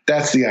higher.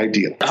 That's the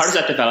ideal. How does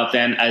that develop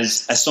then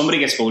as somebody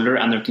gets older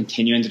and they're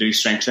continuing to do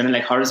strength training?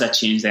 Like, how does that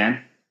change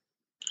then?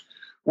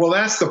 Well,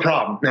 that's the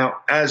problem. Now,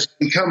 as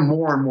you become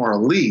more and more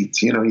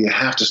elite, you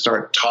have to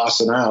start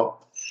tossing out.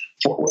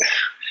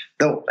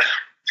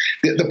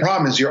 The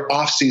problem is your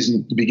off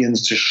season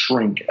begins to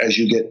shrink as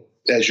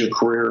your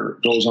career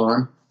goes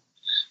on,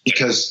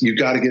 because you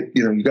got to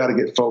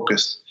get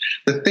focused.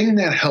 The thing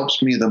that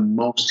helps me the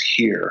most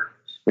here,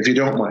 if you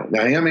don't mind,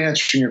 I am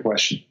answering your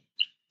question,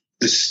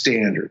 the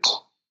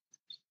standards.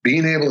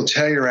 Being able to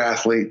tell your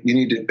athlete, you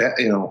need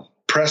to,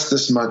 press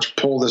this much,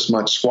 pull this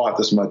much, squat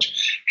this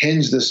much,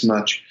 hinge this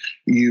much.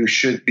 You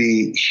should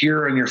be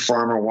here on your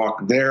farmer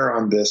walk, there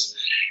on this.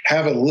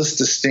 Have a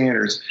list of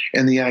standards.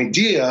 And the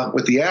idea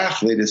with the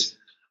athlete is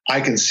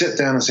I can sit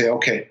down and say,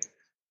 okay,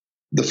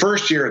 the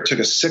first year it took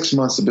us 6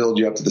 months to build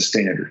you up to the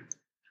standard.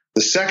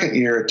 The second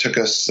year it took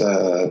us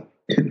a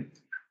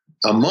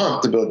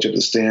month to build you up to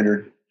the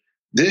standard.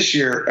 This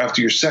year,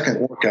 after your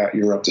second workout,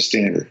 you're up to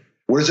standard.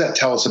 What does that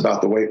tell us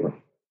about the weight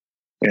room?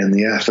 And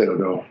the athlete will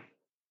go,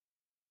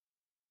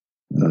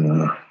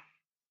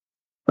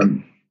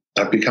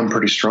 I've become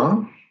pretty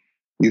strong.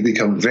 You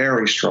become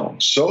very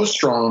strong. So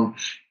strong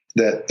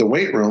that the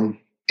weight room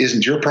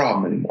isn't your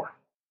problem anymore.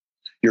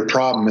 Your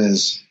problem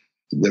is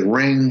the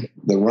ring,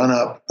 the run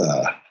up,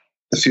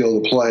 the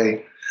field of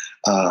play,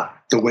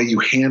 the way you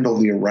handle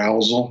the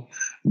arousal.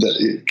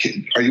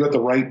 Are you at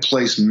the right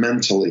place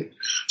mentally?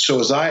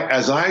 So as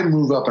I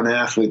move up an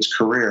athlete's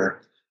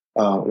career,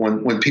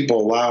 when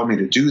people allow me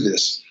to do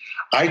this,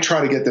 I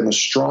try to get them as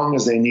strong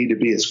as they need to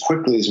be as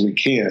quickly as we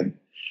can,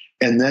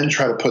 and then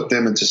try to put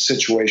them into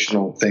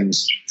situational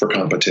things for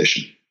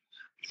competition.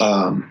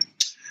 I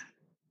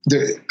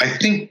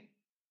think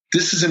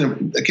this is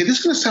this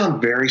is going to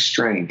sound very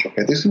strange.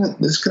 Okay, this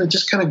is going to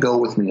just kind of go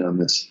with me on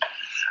this.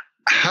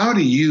 How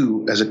do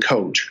you, as a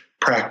coach,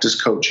 practice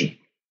coaching?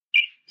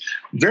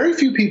 Very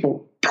few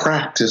people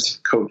practice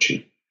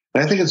coaching,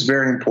 and I think it's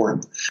very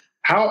important.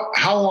 How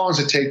long does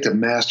it take to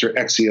master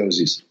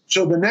XEOZs?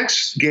 So the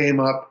next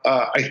game up,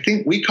 I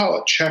think we call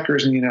it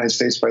checkers in the United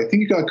States, but I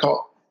think you got to call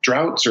it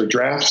droughts or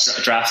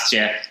drafts. Drafts,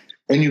 yeah.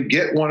 And you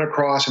get one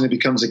across and it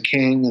becomes a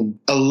king, and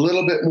a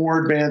little bit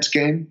more advanced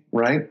game,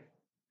 right?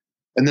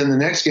 And then the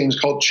next game is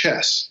called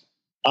chess.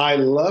 I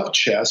love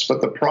chess, but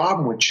the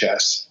problem with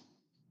chess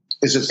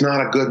is it's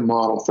not a good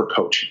model for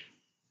coaching.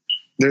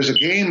 There's a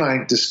game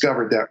I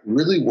discovered that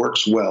really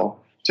works well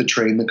to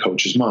train the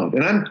coach's mind.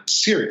 And I'm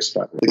serious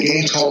about it. The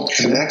game's called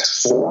Connect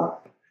 4.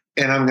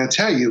 And I'm going to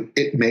tell you,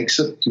 it makes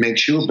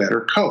you a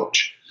better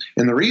coach.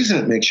 And the reason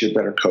it makes you a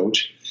better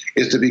coach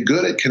is to be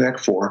good at Connect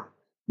 4,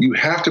 you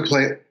have to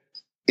play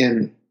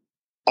in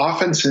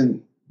offense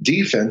and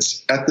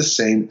defense at the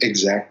same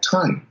exact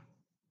time,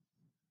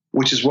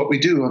 which is what we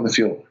do on the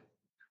field,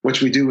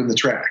 which we do in the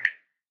track.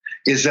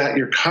 Is that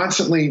you're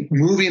constantly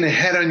moving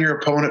ahead on your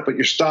opponent, but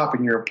you're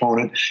stopping your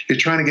opponent. You're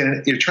trying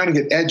to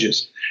get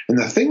edges. And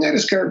the thing I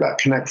discovered about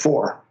Connect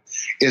 4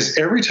 is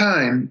every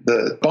time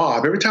the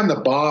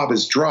bob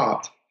is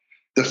dropped,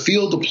 the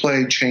field of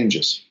play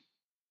changes,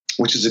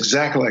 which is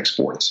exactly like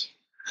sports.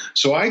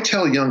 So I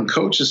tell young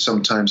coaches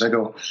sometimes, I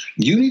go,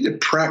 you need to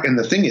practice. And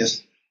the thing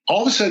is,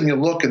 all of a sudden you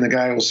look and the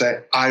guy will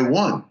say, I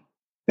won.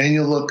 And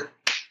you look,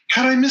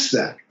 how did I miss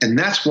that? And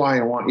that's why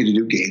I want you to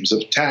do games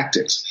of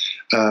tactics.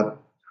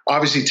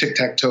 Obviously,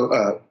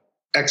 tic-tac-toe,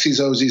 X's,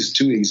 O's is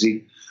too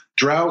easy.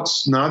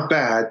 Droughts, not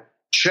bad.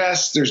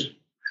 Chess, there's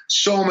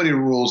so many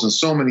rules and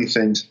so many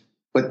things.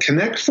 But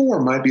Connect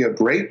 4 might be a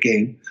great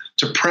game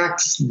to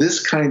practice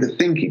this kind of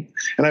thinking.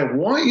 And I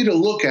want you to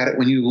look at it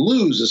when you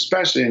lose,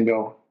 especially, and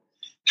go,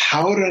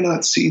 how did I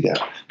not see that?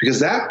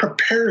 Because that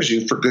prepares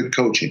you for good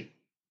coaching.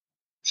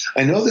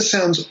 I know this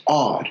sounds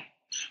odd,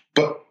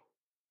 but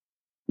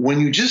when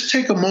you just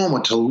take a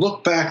moment to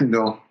look back and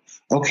go,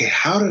 okay,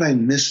 how did I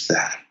miss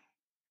that?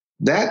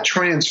 That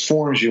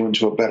transforms you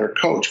into a better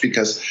coach,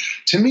 because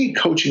to me,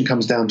 coaching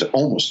comes down to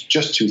almost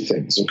just two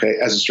things, okay,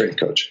 as a strength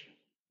coach.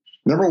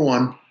 Number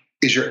one,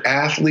 is your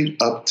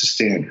athlete up to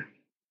standard?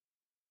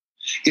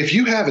 If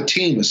you have a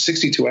team of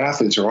 62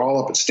 athletes who are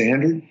all up at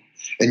standard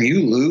and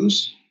you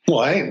lose, well,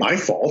 that ain't my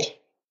fault.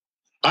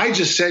 I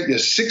just sent you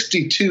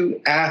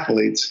 62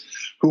 athletes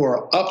who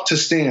are up to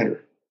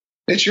standard.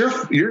 It's your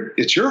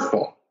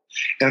fault.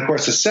 And of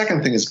course, the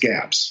second thing is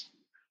gaps.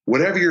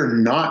 Whatever you're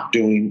not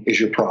doing is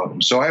your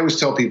problem. So I always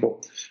tell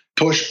people,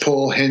 push,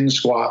 pull, hinge,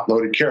 squat,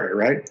 loaded carry,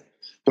 right?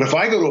 But if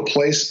I go to a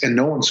place and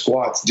no one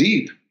squats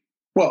deep,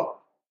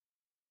 well,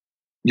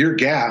 your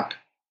gap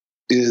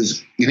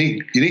is you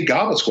need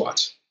goblet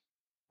squats.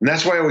 And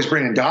that's why I always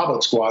bring in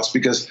goblet squats,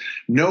 because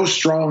no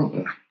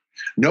strong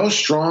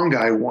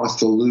guy wants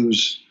to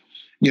lose,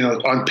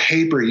 on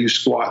paper you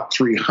squat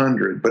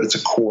 300, but it's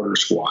a quarter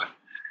squat.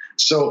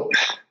 So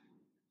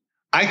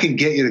I can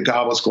get you to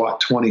goblet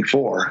squat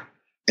 24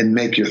 and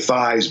make your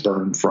thighs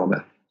burn from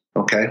it.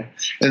 Okay.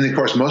 And of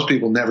course, most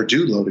people never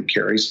do loaded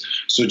carries.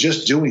 So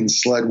just doing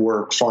sled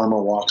work,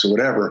 farmer walks, or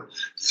whatever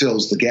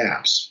fills the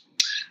gaps.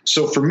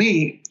 So for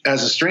me,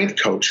 as a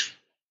strength coach,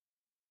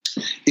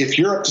 if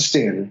you're up to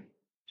standard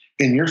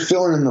and you're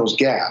filling in those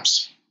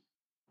gaps,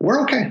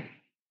 we're okay.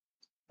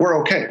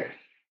 We're okay.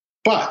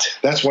 But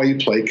that's why you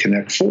play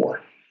Connect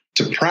 4,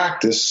 to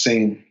practice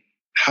saying,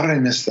 how did I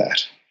miss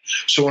that?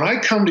 So when I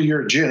come to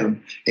your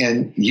gym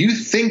and you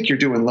think you're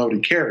doing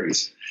loaded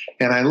carries,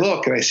 and I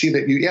look and I see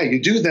that you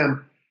do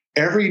them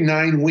every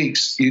 9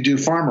 weeks, you do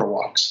farmer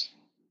walks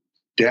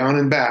down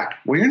and back.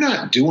 Well, you're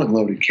not doing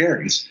loaded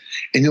carries.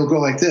 And you'll go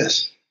like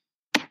this.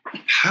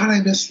 How did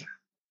I miss that?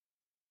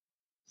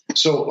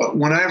 So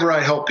whenever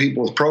I help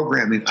people with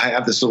programming, I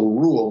have this little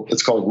rule.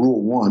 It's called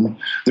Rule 1.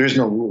 There's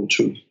no Rule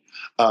 2.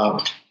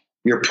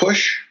 Your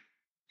push,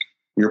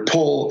 your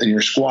pull, and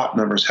your squat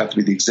numbers have to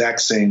be the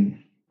exact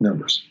same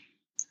numbers.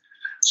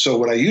 So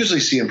what I usually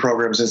see in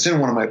programs, it's in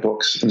one of my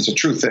books, and it's a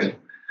true thing,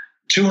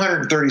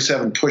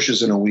 237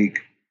 pushes in a week,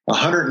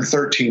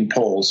 113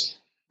 pulls,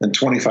 and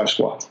 25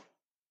 squats.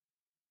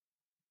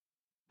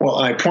 Well,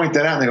 and I point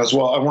that out, and they goes,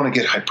 well, I want to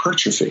get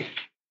hypertrophy.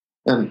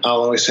 And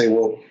I'll always say,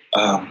 well,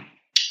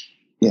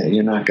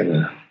 you're not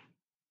going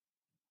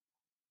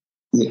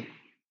to,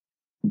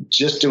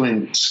 just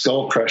doing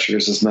skull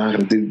crushers is not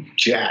going to do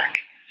jack.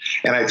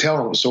 And I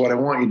tell them, so what I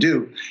want you to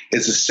do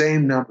is the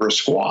same number of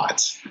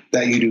squats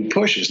that you do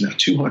pushes. Now,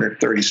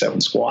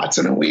 237 squats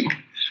in a week.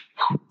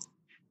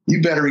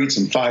 You better eat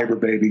some fiber,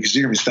 baby, because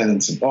you're going to be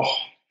spending some,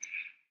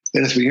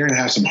 you're going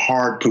to have some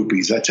hard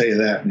poopies. I tell you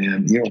that,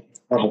 man. You're in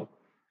trouble.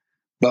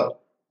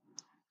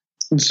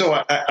 And so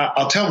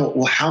I'll tell them,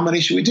 well, how many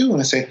should we do? And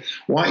I say,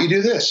 why don't you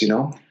do this,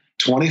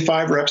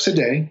 25 reps a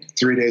day,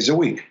 3 days a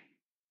week.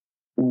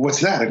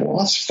 What's that? I go, well,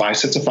 that's 5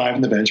 sets of 5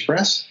 in the bench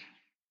press.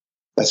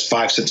 That's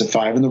 5 sets of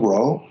 5 in the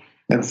row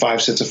and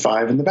 5 sets of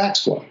 5 in the back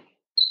squat.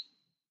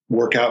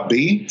 Workout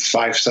B,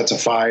 5 sets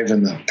of 5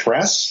 in the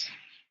press,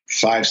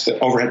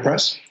 overhead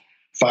press,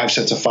 5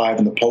 sets of 5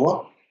 in the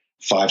pull-up,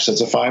 5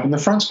 sets of 5 in the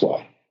front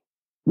squat.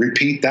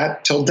 Repeat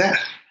that till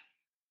death.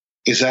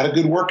 Is that a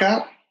good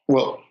workout?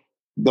 Well,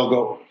 they'll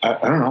go, I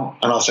don't know.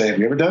 And I'll say, have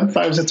you ever done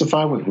 5 sets of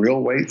 5 with real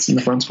weights in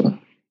the front squat?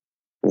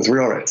 With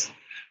real weights?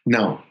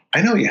 No,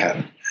 I know you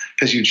haven't,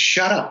 because you'd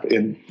shut up.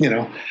 And,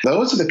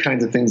 those are the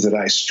kinds of things that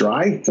I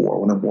strive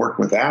for when I'm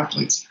working with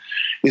athletes,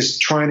 is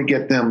trying to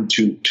get them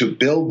to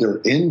build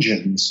their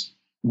engines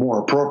more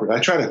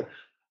appropriate.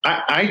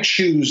 I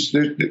choose,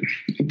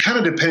 kind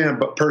of depending on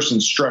the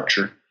person's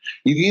structure,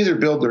 you can either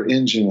build their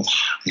engine with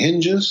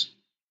hinges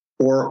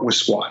or with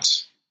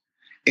squats.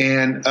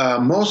 And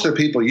most of the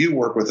people you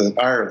work with in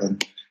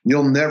Ireland,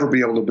 you'll never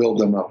be able to build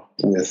them up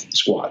with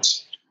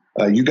squats.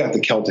 You got the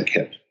Celtic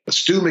hip.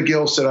 Stu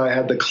McGill said I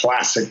had the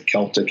classic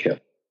Celtic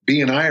hip.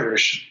 Being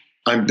Irish,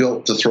 I'm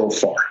built to throw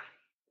far.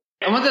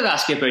 I wanted to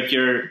ask you about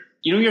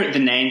the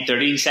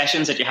 9:30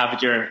 sessions that you have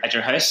at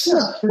your house.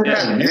 Yeah.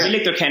 I feel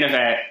like they're kind of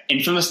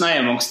infamous now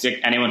amongst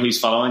anyone who's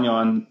following you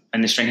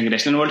in the strength and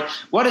conditioning world.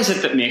 What is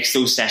it that makes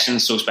those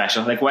sessions so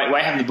special? Like,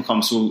 why have they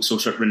become so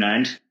sort of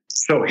renowned?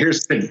 So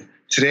here's the thing.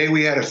 Today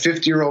we had a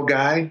 50-year-old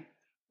guy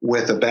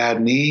with a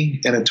bad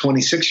knee and a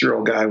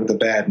 26-year-old guy with a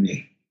bad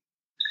knee.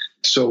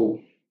 So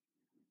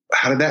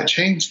how did that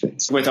change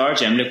things? With our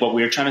gym, what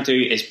we're trying to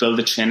do is build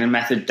a training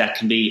method that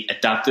can be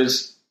adapted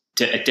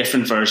to a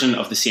different version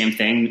of the same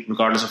thing,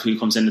 regardless of who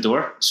comes in the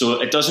door.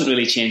 So it doesn't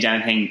really change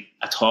anything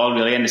at all,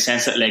 really, in the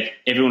sense that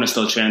everyone is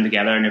still training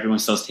together and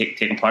everyone's still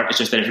taking part. It's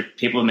just that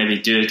people maybe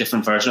do a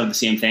different version of the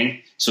same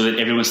thing, so that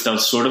everyone's still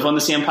sort of on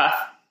the same path.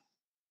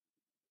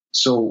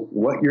 So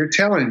what you're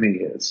telling me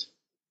is,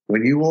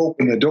 when you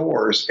open the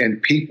doors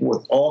and people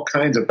with all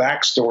kinds of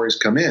backstories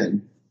come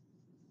in,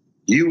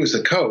 you as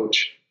a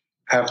coach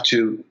have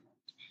to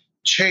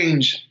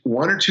change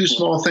one or two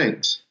small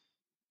things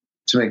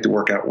to make the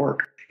workout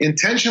work.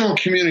 Intentional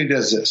community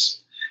does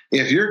this.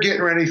 If you're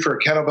getting ready for a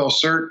kettlebell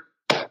cert,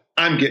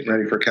 I'm getting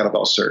ready for a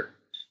kettlebell cert.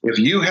 If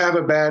you have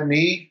a bad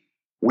knee,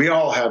 we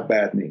all have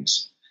bad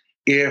knees.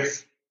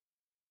 If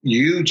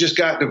you just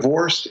got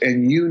divorced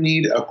and you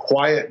need a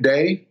quiet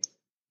day,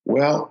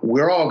 well,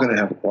 we're all going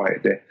to have a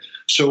quiet day.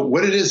 So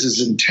what it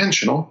is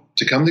intentional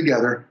to come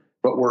together,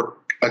 but we're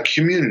a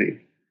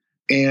community.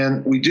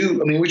 And we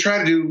try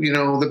to do,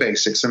 the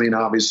basics.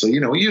 Obviously,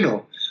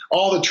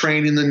 all the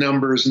training, the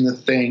numbers and the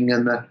thing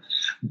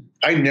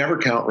I never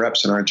count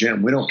reps in our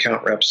gym. We don't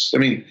count reps.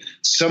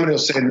 Somebody will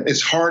say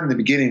it's hard in the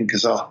beginning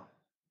because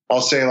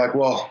I'll say like,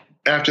 well,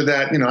 after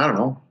that, I don't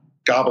know,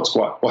 goblet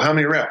squat. Well, how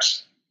many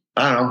reps?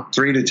 I don't know,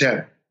 3 to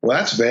 10. Well,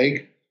 that's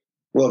vague.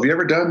 Well, have you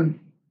ever done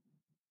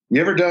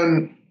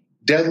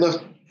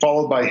deadlift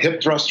followed by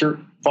hip thruster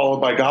followed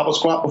by goblet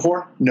squat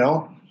before?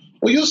 No.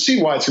 Well, you'll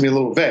see why it's going to be a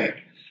little vague,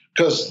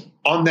 because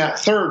on that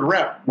third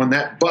rep, when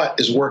that butt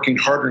is working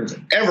harder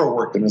than it's ever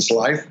worked in its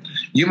life,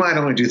 you might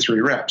only do 3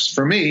 reps.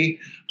 For me,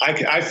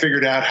 I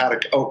figured out how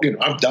to,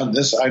 I've done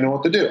this. I know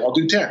what to do. I'll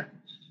do 10.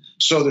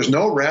 So there's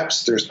no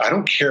reps. I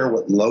don't care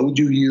what load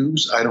you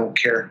use. I don't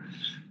care.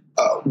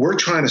 We're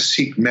trying to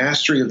seek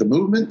mastery of the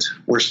movement.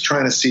 We're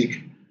trying to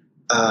seek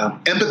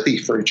empathy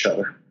for each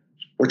other.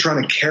 We're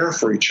trying to care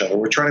for each other.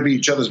 We're trying to be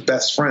each other's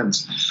best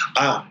friends.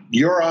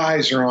 Your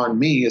eyes are on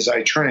me as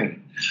I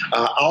train.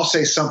 I'll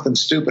say something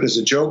stupid as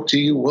a joke to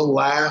you. We'll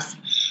laugh,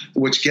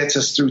 which gets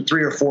us through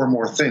 3 or 4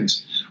 more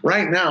things.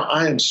 Right now,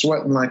 I am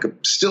sweating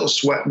still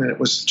sweating, and it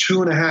was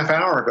 2.5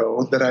 hours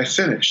ago that I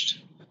finished.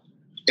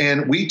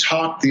 And we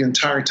talked the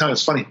entire time.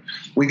 It's funny.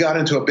 We got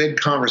into a big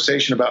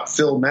conversation about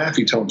Phil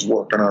Maffetone's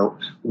work on our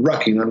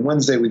rucking. On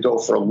Wednesday, we go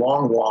for a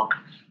long walk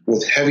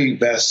with heavy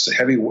vests,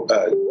 heavy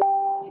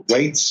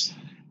weights,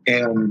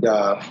 and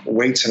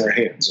weights in our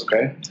hands.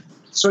 Okay,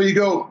 so you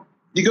go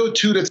 2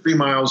 to 3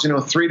 miles.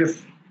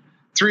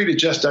 3 to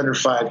just under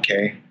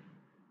 5K,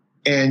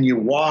 and you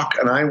walk.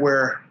 And I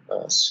wear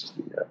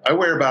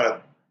about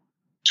a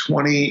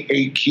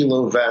 28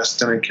 kilo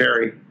vest, and I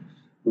carry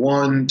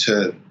 1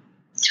 to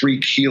 3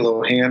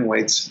 kilo hand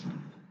weights,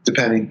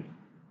 depending.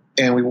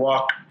 And we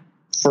walk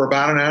for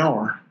about an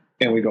hour,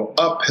 and we go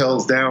up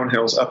hills, down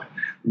hills, up.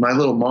 My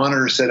little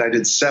monitor said I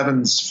did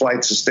 7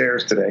 flights of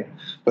stairs today,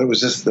 but it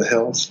was just the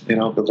hills, the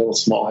little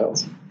small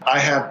hills. I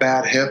have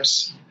bad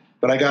hips,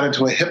 but I got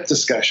into a hip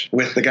discussion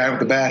with the guy with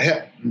the bad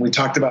hip. And we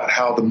talked about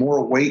how the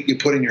more weight you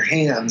put in your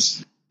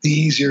hands, the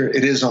easier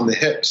it is on the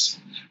hips,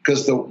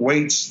 because the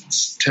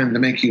weights tend to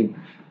make you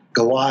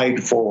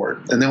glide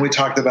forward. And then we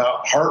talked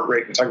about heart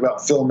rate. We talked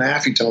about Phil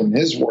Maffetone and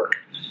his work.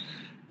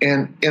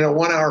 And in a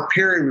 1 hour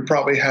period, we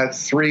probably had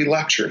 3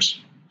 lectures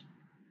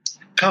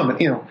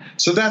coming,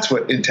 So that's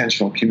what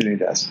intentional community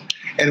does.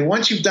 And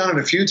once you've done it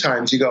a few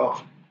times, you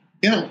go,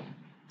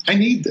 I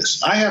need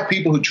this. I have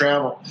people who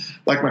travel,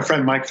 like my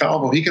friend Mike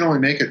Falvo. He can only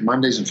make it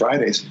Mondays and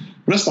Fridays,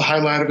 but it's the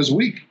highlight of his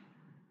week.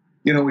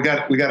 We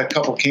got a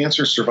couple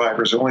cancer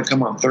survivors who only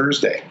come on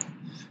Thursday.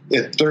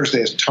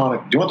 Thursday is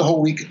tonic. Do you want the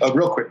whole week?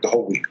 Real quick, the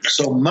whole week.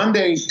 So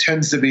Monday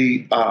tends to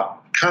be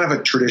kind of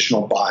a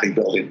traditional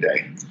bodybuilding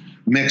day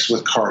mixed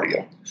with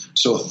cardio.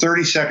 So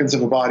 30 seconds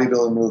of a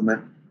bodybuilding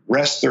movement,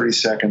 rest 30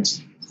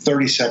 seconds,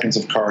 30 seconds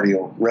of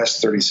cardio,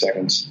 rest 30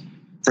 seconds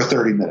for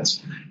 30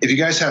 minutes. If you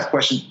guys have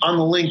questions, on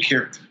the link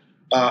here,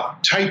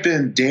 type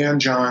in Dan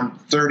John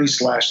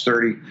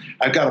 30/30.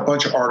 I've got a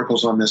bunch of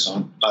articles on this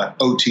on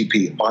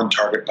OTP, On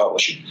Target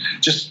Publishing.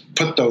 Just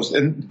put those,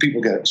 and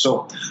people get it.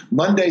 So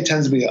Monday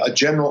tends to be a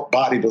general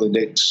bodybuilding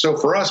day. So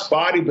for us,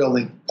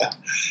 bodybuilding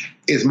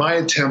is my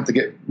attempt to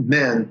get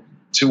men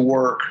to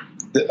work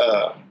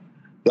the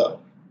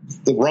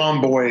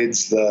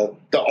rhomboids,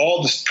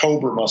 all the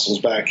Cobra muscles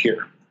back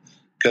here.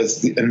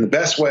 And the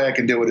best way I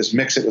can do it is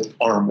mix it with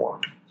arm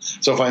work.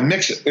 So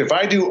if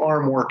I do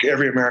arm work,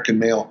 every American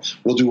male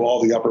will do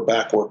all the upper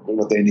back work,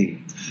 what they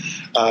need.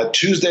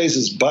 Tuesdays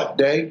is butt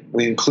day.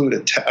 We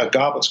include a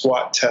goblet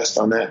squat test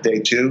on that day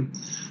too.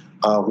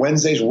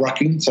 Wednesday's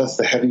rucking, so that's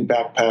the heavy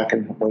backpack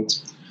and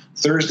weights.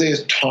 Thursday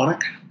is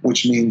tonic,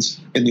 which means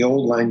in the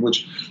old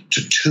language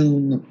to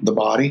tune the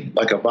body,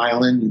 like a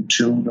violin, you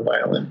tune the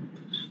violin.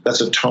 That's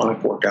a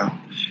tonic workout.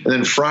 And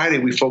then Friday,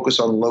 we focus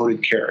on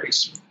loaded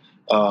carries.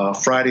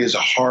 Friday is a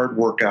hard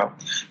workout,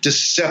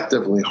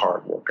 deceptively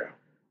hard workout.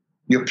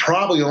 You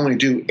probably only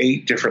do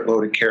 8 different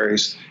loaded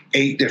carries,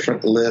 8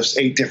 different lifts,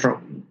 8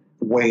 different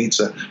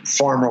weights, a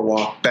farmer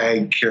walk,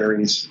 bag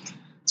carries,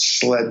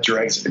 sled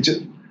drags, and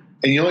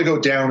you only go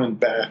down and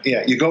back.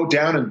 Yeah, you go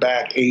down and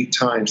back 8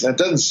 times. That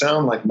doesn't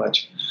sound like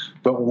much,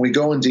 but when we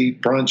go into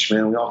eat brunch,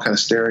 man, we all kind of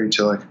stare at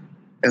each other.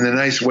 And the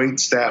nice wait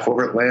staff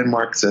over at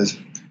Landmark says,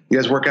 "You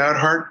guys work out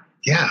hard?"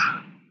 Yeah,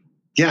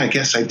 I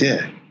guess I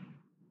did.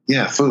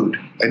 Yeah, food.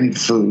 I need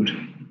food.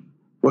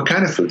 What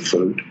kind of food?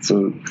 Food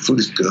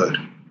is good.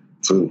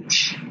 Food.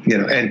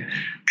 And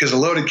because the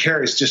loaded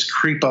carries just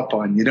creep up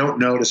on you. You don't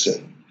notice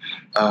it.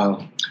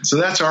 So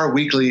that's our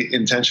weekly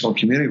intentional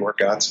community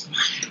workouts.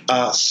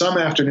 Some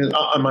afternoons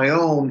on my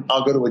own,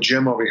 I'll go to a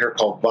gym over here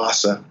called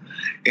Vasa,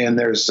 and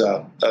there's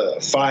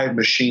 5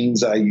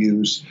 machines I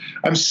use.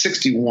 I'm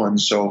 61,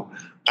 so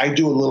I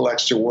do a little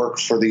extra work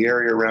for the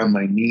area around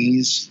my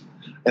knees,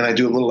 and I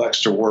do a little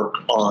extra work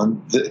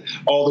on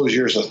all those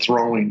years of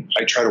throwing.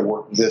 I try to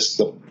work this.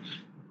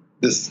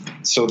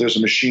 So there's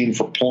a machine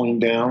for pulling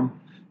down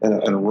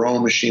and a row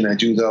machine. I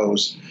do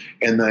those,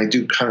 and then I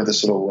do kind of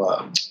this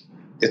little.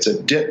 It's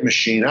a dip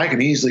machine. I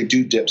can easily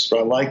do dips, but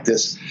I like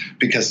this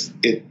because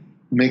it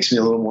makes me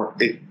a little more.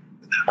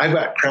 I've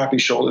got crappy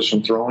shoulders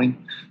from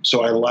throwing,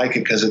 so I like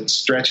it because it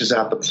stretches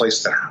out the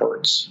place that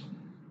hurts.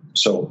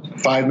 So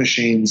 5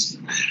 machines.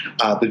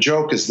 The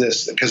joke is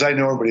this, because I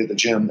know everybody at the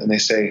gym, and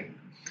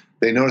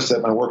they notice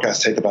that my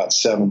workouts take about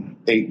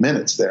 7-8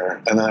 minutes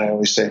there. And I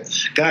always say,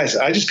 guys,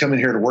 I just come in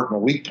here to work my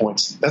weak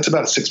points. That's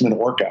about a 6-minute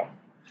workout.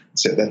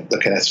 So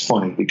that's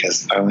funny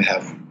because I only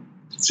have,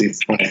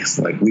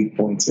 like weak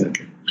points in.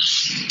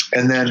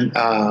 And then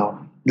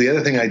the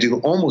other thing I do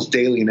almost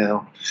daily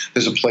now,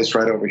 there's a place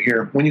right over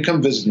here. When you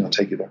come visit me, I'll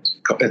take you there.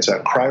 It's a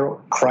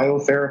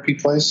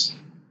cryotherapy place,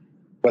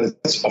 but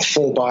it's a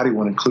full body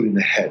one, including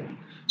the head.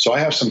 So I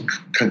have some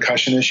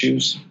concussion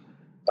issues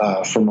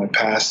from my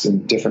past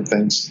and different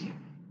things,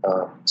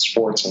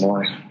 sports and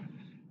life.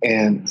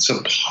 And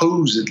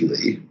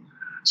supposedly,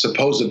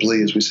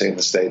 as we say in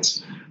the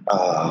States,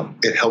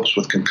 it helps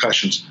with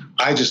concussions.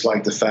 I just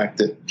like the fact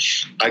that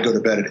I go to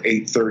bed at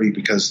 8:30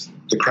 because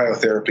the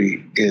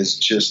cryotherapy is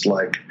just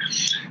like,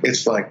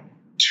 it's like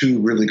 2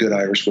 really good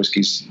Irish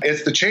whiskeys.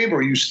 It's the chamber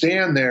where you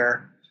stand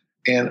there,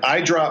 and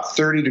I drop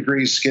 30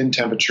 degrees skin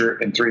temperature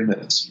in 3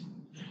 minutes.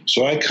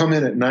 So I come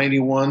in at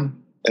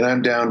 91 and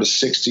I'm down to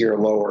 60 or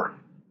lower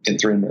in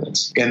 3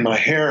 minutes. And my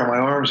hair and my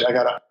arms,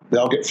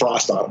 they'll get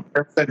frost on them.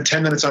 I spend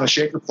 10 minutes on a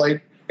shaker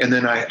plate, and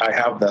then I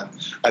have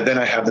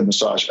the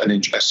massage.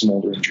 Some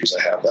older injuries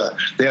I have.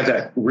 They have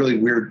that really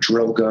weird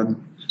drill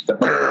gun,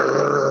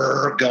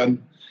 the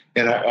gun,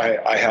 and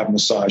I have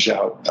massage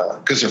out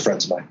because they're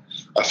friends of mine.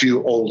 A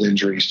few old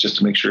injuries just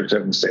to make sure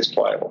everything stays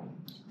pliable.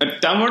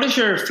 But Dan, where does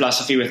your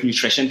philosophy with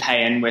nutrition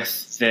tie in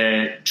with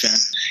the training?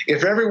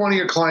 If every one of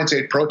your clients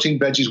ate protein,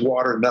 veggies,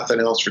 water, and nothing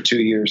else for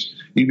 2 years,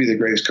 you'd be the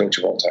greatest coach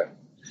of all time.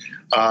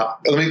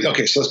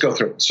 So let's go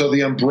through. So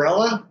the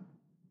umbrella,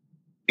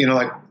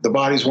 like the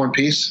body's one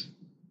piece.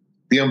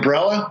 The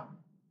umbrella,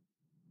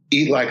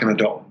 eat like an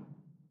adult.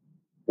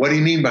 What do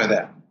you mean by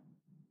that?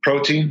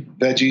 Protein,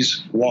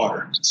 veggies,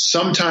 water.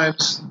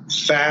 Sometimes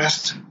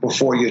fast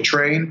before you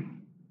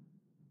train.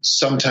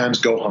 Sometimes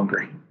go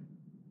hungry.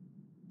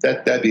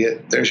 That'd be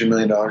it. There's your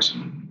 $1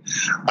 million.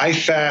 I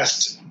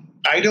fast.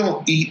 I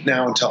don't eat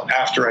now until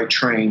after I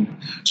train.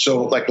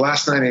 So like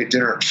last night I ate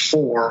dinner at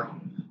 4.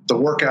 The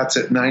workout's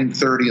at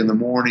 9:30 in the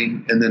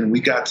morning, and then we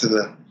got to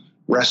the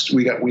rest.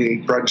 We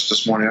ate brunch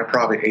this morning. I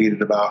probably ate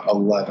at about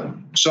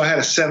 11. So I had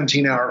a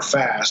 17-hour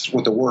fast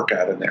with the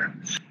workout in there.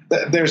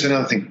 There's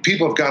another thing.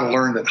 People have got to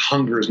learn that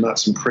hunger is not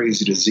some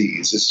crazy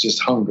disease. It's just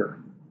hunger.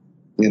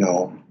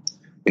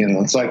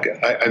 It's like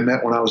I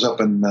met when I was up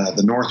in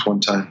the north one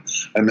time.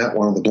 I met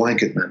one of the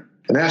blanket men.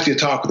 And after you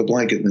talk with the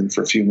blanket man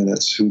for a few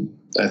minutes, who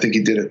I think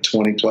he did a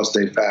 20-plus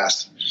day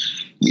fast,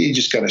 you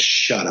just got to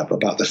shut up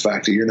about the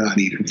fact that you're not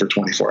eating for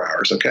 24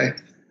 hours, okay?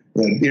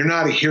 You're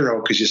not a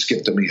hero because you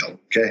skipped a meal,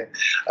 okay?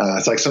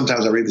 It's like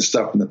sometimes I read the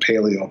stuff from the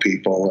paleo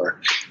people or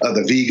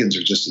the vegans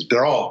are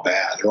they're all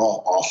bad. They're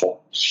all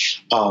awful.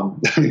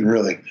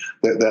 Really,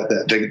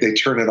 they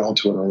turn it all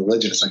to a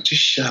religion. It's like,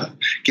 just shut up.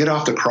 Get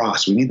off the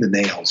cross. We need the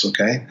nails,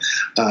 okay?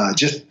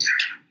 Just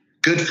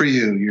good for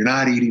you. You're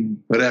not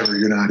eating whatever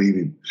you're not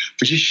eating.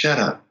 But just shut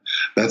up.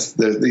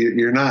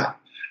 You're not,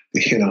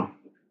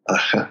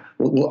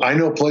 well, I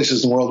know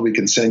places in the world we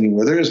can send you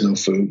where there is no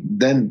food.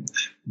 Then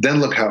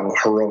look how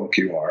heroic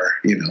you are.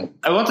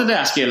 I wanted to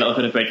ask you a little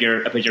bit about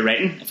your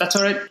writing, if that's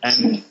all right.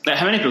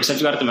 How many books have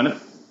you got at the minute?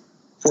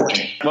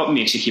 14. What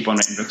makes you keep on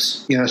writing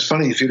books? It's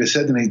funny if you'd have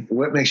said to me,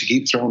 "What makes you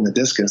keep throwing the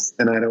discus?"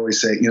 And I'd always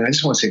say, I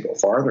just want to say go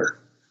farther.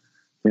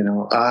 Why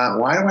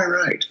do I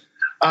write?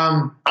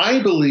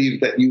 I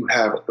believe that you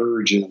have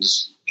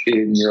urges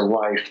in your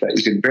life that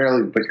you can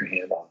barely put your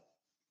hand on.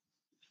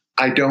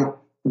 I don't.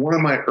 One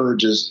of my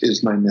urges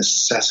is my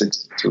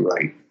necessity to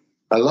write.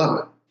 I love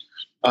it.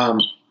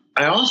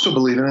 I also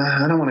believe, and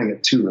I don't want to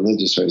get too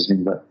religious or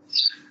anything, but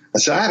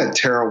I had a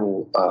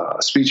terrible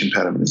speech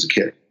impediment as a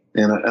kid.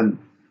 And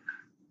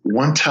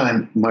one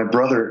time my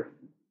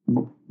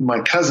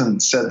cousin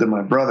said to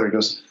my brother, he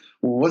goes,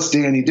 "Well, what's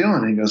Danny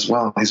doing?" And he goes,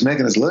 "Well, he's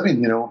making his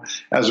living,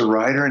 as a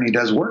writer, and he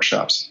does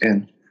workshops."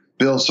 And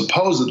Bill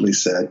supposedly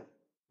said,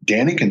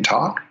 "Danny can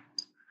talk?"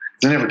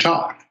 They never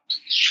talked.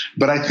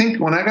 But I think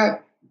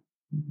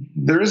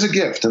there is a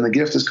gift, and the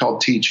gift is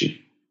called teaching.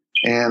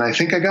 And I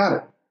think I got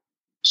it.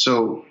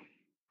 So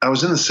I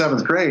was in the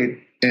 7th grade,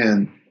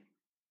 and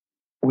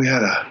we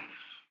had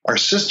our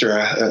sister,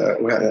 I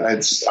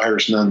had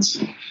Irish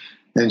nuns,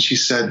 and she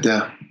said,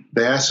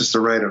 they asked us to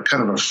write a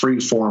kind of a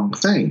free-form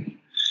thing.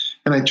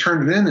 And I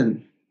turned it in,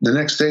 and the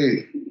next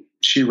day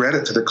she read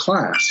it to the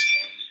class.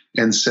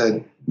 and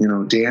said,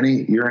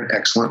 Danny, you're an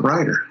excellent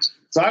writer.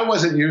 So I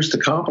wasn't used to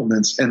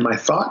compliments, and my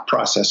thought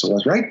process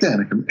was right then,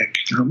 I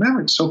can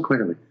remember it so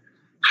clearly.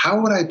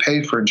 How would I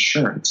pay for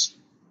insurance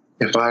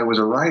if I was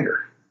a writer?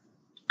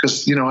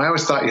 Because, I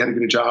always thought you had to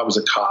get a job as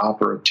a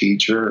cop or a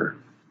teacher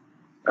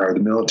or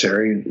the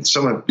military, and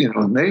someone,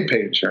 they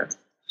pay insurance.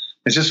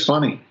 It's just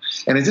funny.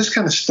 And it just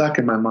kind of stuck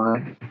in my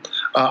mind.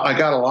 I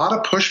got a lot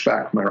of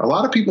pushback from it. A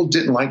lot of people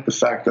didn't like the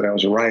fact that I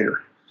was a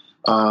writer.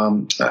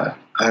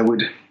 I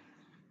would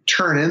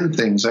turn in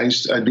things.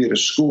 I'd be at a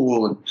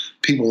school and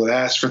people would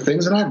ask for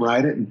things and I'd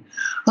write it. And,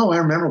 I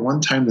remember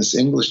one time this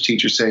English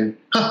teacher saying,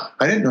 I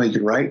didn't know you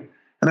could write.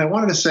 And I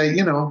wanted to say,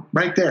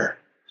 right there.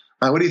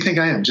 What do you think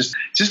I am? Just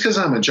because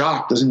I'm a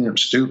jock doesn't mean I'm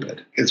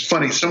stupid. It's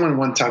funny. Someone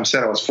one time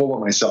said I was full of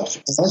myself.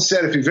 I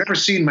said, if you've ever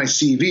seen my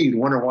CV, you'd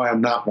wonder why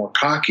I'm not more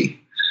cocky.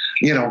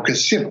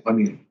 Because,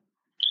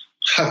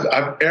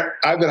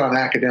 I've been on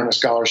academic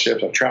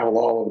scholarships. I've traveled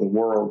all over the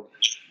world.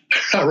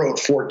 I wrote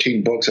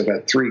 14 books. I've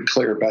had 3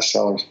 clear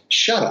bestsellers.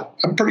 Shut up.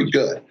 I'm pretty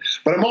good.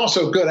 But I'm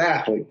also a good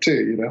athlete,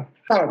 too,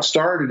 How it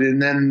started.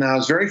 And then I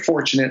was very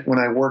fortunate when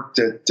I worked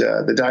at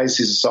the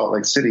Diocese of Salt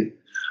Lake City.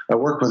 I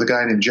worked with a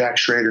guy named Jack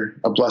Schrader,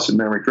 a blessed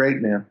memory, great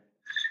man.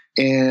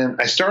 And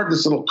I started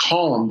this little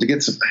column to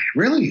get I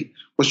really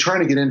was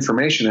trying to get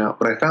information out,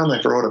 but I found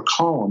that if I wrote a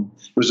column,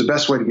 it was the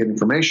best way to get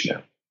information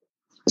out.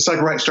 It's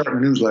like starting a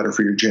newsletter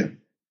for your gym.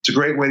 It's a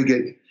great way to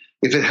get,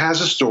 if it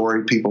has a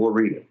story, people will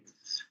read it.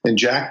 And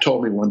Jack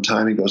told me one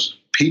time, he goes,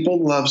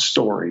 people love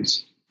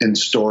stories and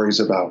stories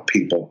about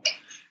people.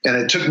 And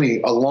it took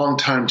me a long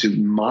time to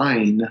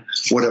mine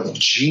what a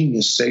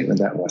genius statement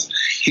that was.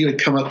 He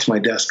would come up to my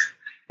desk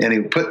and he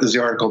would put this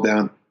article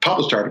down,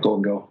 published article,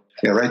 and go,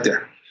 yeah, right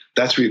there.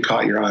 That's where you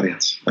caught your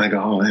audience. And I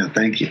go, oh, yeah,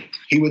 thank you.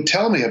 He would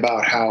tell me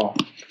about how,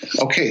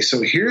 okay,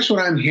 so here's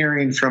what I'm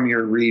hearing from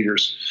your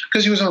readers.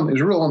 Because he was a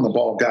real on the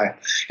ball guy.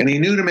 And he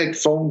knew to make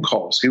phone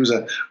calls. He used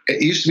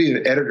to be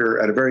an editor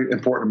at a very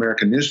important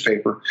American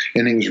newspaper.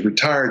 And he was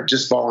retired,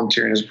 just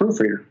volunteering as a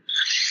proofreader.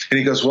 And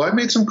he goes, well, I've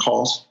made some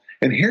calls.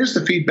 And here's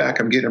the feedback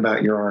I'm getting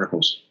about your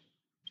articles.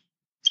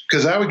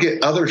 Because I would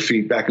get other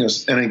feedback.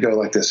 And he'd go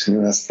like this,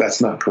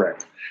 that's not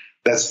correct.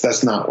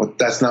 That's not what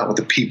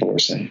the people are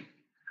saying.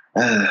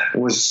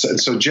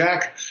 So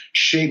Jack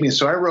shaped me.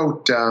 So I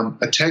wrote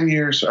 10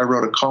 years. I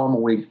wrote a column a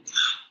week.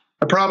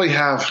 I probably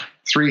have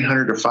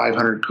 300 to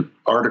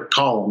 500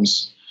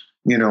 columns,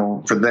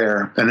 for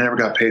there, and I never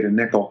got paid a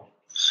nickel.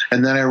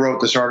 And then I wrote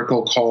this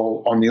article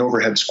called On the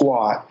Overhead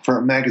Squat for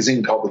a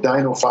magazine called The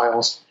Dino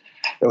Files.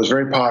 It was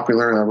very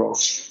popular, and I wrote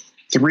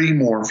 3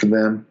 more for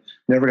them.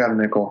 Never got a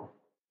nickel.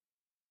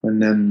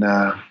 And then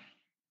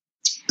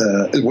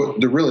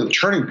the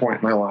turning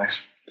point in my life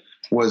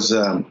was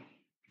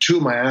 2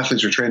 of my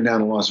athletes were training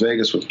down in Las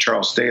Vegas with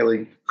Charles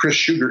Staley. Chris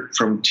Schugert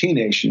from T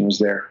Nation was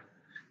there.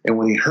 And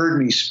when he heard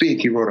me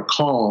speak, he wrote a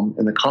column,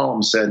 and the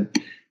column said,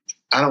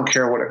 I don't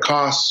care what it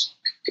costs.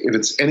 If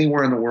it's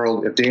anywhere in the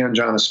world, if Dan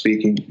John is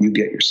speaking, you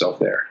get yourself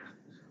there.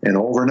 And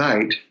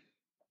overnight,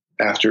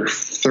 after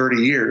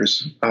 30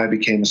 years, I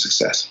became a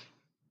success.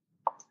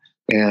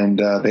 And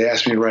they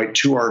asked me to write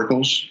 2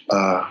 articles.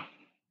 And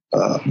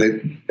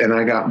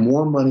I got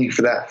more money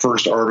for that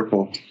first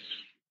article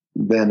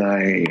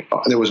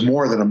there was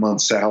more than a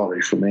month's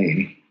salary for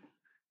me.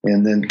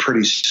 And then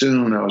pretty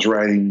soon I was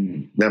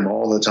writing them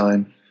all the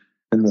time.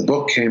 And the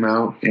book came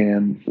out,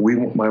 and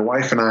my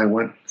wife and I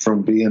went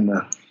from being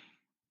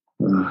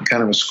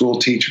kind of a school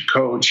teacher,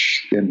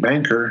 coach, and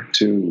banker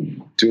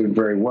to doing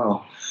very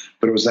well.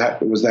 But it was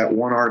that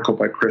one article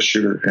by Chris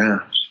Schugert. Yeah.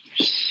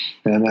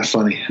 And that's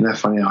funny. How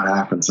it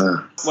happens.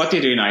 What do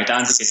you do now,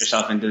 Dan, to get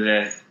yourself into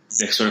the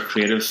sort of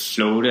creative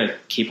flow to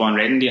keep on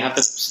writing? Have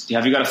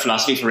you got a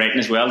philosophy for writing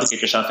as well to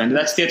get yourself into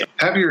that state?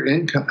 Have your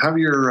income, have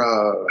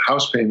your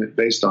house payment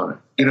based on it.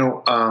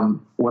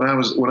 When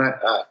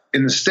I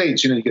in the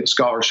States, you get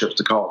scholarships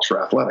to college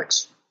for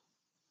athletics,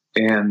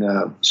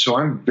 and so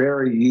I'm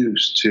very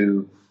used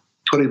to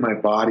putting my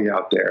body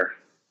out there,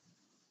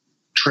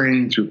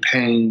 training through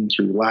pain,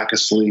 through lack of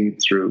sleep,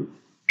 through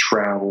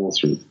travel,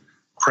 through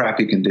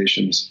crappy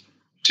conditions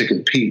to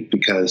compete,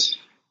 because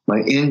my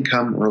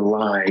income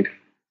relied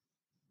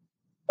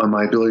on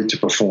my ability to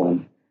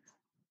perform.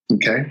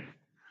 Okay.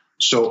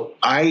 So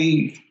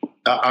I'm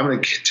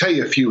going to tell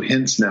you a few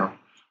hints now,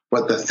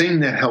 but the thing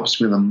that helps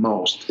me the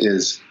most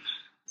is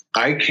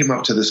I came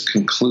up to this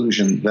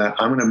conclusion that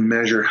I'm going to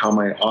measure how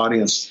my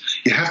audience,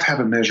 you have to have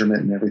a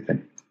measurement in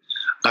everything.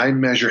 I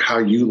measure how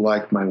you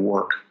like my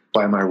work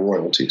by my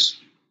royalties.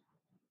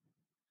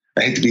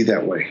 I hate to be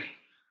that way,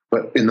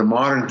 but in the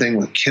modern thing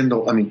with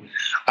Kindle,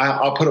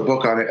 I'll put a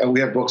book on it.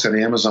 We have books on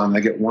Amazon. I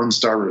get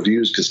 1-star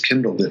reviews because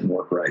Kindle didn't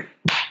work right.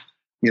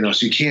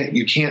 So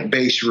you can't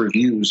base your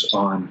reviews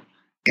on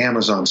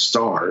Amazon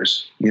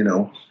stars,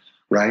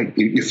 right?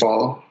 You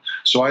follow?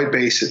 So I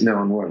base it now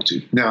on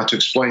royalty. Now, to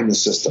explain the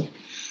system.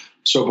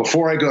 So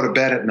before I go to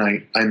bed at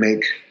night, I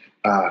make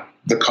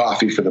the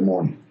coffee for the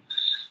morning.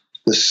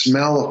 The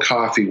smell of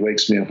coffee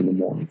wakes me up in the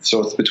morning.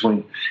 So it's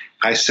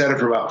I set it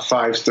for about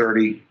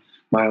 5:30.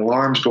 My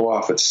alarms go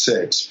off at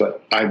 6,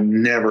 but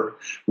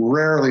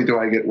rarely do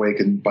I get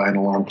wakened by an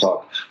alarm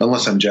clock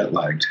unless I'm jet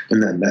lagged.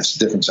 And then that's a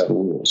different set of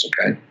rules,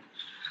 okay?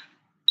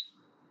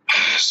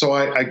 So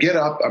I get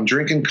up, I'm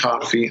drinking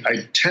coffee.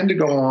 I tend to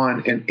go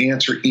on and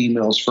answer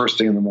emails first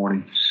thing in the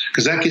morning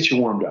because that gets you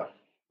warmed up.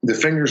 The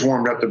fingers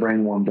warmed up, the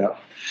brain warmed up.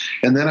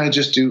 And then I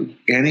just do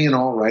any and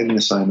all writing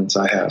assignments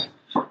I have.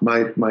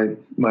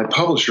 My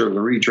publisher,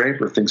 Larry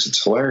Draper, thinks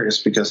it's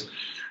hilarious because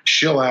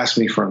she'll ask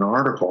me for an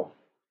article,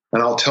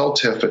 and I'll tell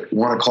Tiff at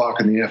 1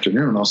 o'clock in the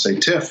afternoon, I'll say,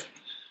 Tiff,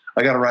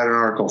 I got to write an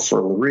article for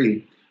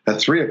Larry.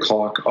 At 3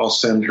 o'clock, I'll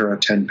send her a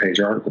 10-page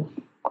article.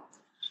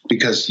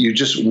 Because you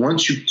just,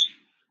 once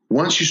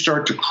you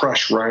start to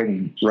crush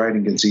writing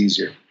gets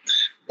easier.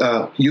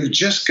 You've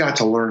just got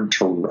to learn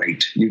to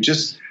write.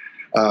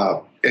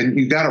 And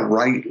you got to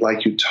write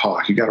like you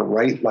talk. You got to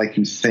write like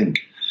you think.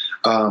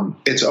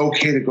 It's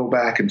okay to go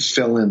back and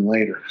fill in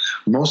later.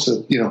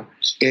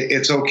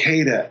 It's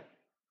okay to.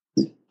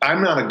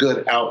 I'm not a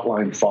good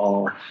outline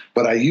follower,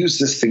 but I use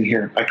this thing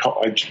here.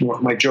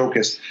 My joke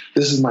is,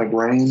 this is my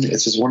brain.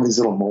 It's just one of these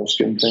little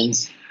moleskin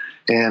things,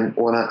 and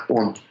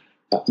when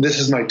this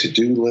is my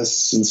to-do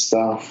lists and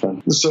stuff.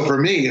 And so for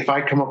me, if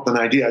I come up with an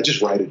idea, I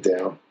just write it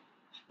down.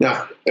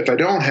 Now, if I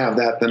don't have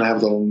that, then I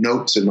have little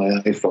notes in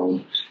my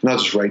iPhone, and I'll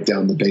just write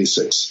down the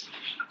basics.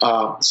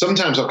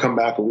 Sometimes I'll come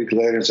back a week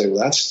later and say, well,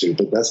 that's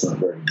stupid. That's not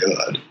very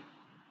good.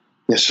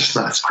 It's just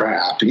not, it's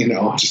crap,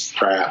 just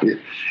crap.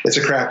 It's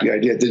a crappy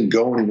idea. It didn't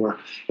go anywhere.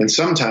 And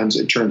sometimes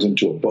it turns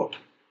into a book.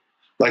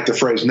 Like the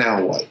phrase,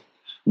 now what?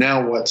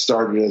 Now what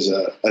started as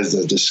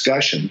a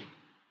discussion.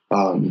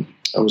 I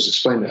was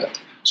explaining that.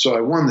 So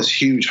I won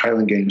this huge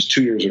Highland Games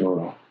 2 years in a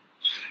row.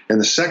 And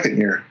the second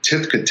year,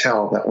 Tiff could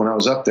tell that when I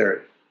was up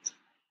there,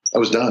 I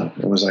was done.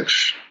 I was like,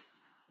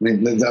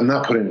 I'm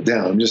not putting it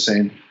down. I'm just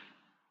saying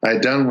I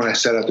had done what I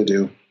set out to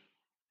do.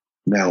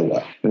 Now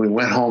what? And we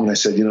went home and I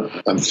said,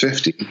 I'm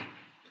 50.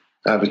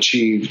 I've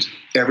achieved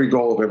every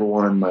goal I've ever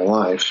wanted in my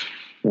life.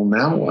 Well,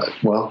 now what?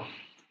 Well,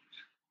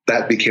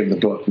 that became the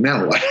book.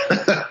 Now what?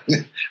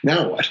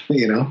 Now what?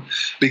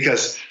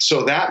 Because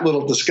so that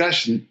little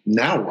discussion,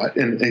 now what?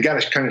 And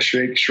got to kind of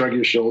shrug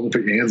your shoulder,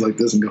 put your hands like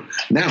this and go,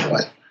 now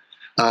what?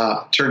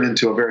 Turned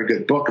into a very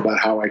good book about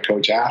how I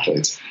coach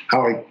athletes,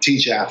 how I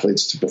teach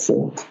athletes to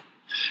perform.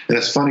 And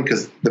it's funny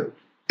because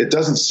it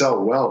doesn't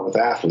sell well with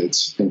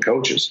athletes and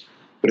coaches,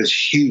 but it's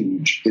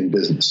huge in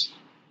business.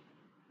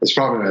 It's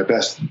probably my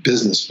best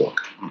business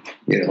book.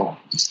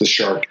 It's the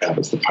Shark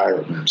Habits, the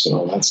Pirate Maps, and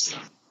all that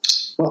stuff.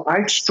 Well,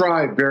 I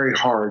strive very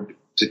hard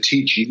to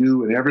teach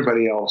you and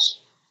everybody else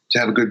to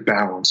have a good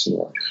balance in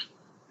life.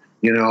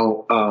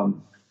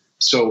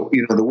 So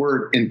the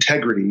word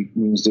integrity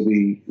means to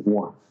be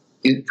one,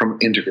 from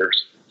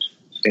integers.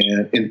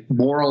 And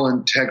moral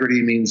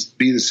integrity means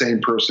be the same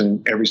person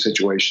in every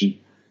situation.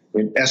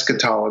 In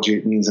eschatology,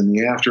 it means in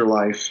the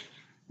afterlife,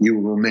 you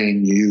will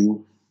remain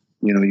you.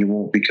 You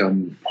won't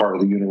become part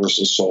of the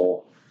universal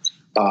soul.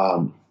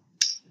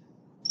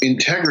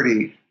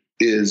 Integrity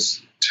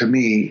is, to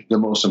me, the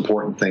most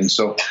important thing.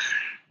 So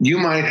you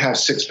might have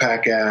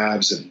six-pack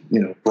abs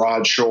and,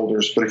 broad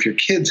shoulders, but if your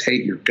kids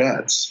hate your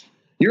guts,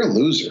 you're a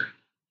loser.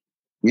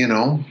 You're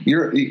not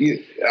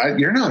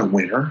a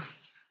winner.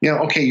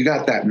 Okay, you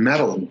got that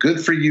medal, and good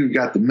for you, you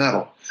got the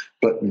medal.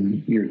 But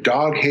your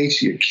dog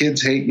hates you, your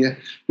kids hate you,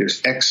 your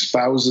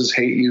ex-spouses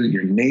hate you,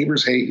 your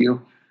neighbors hate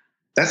you.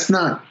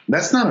 The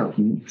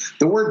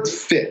word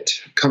fit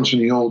comes from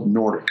the old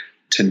Nordic,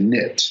 to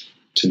knit.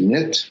 To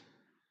knit,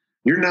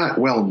 you're not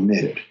well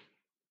knitted.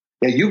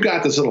 Yeah, you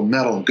got this little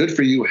medal, good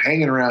for you,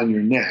 hanging around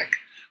your neck,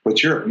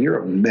 but you're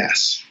a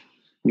mess.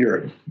 You're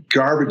a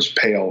garbage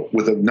pail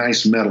with a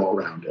nice medal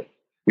around it.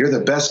 You're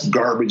the best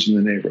garbage in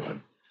the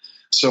neighborhood.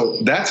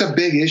 So that's a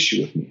big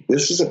issue with me.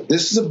 This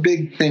is a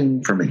big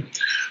thing for me.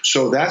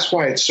 So that's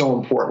why it's so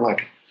important.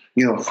 Like,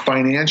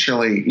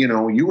 financially,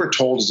 you were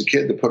told as a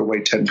kid to put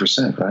away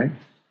 10%, right?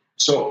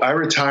 So I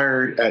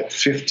retired at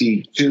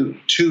 52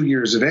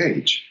 years of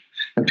age.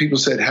 And people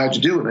said, how'd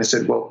you do it? And I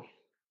said, well,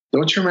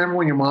 don't you remember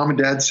when your mom and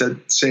dad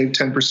said save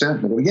 10%?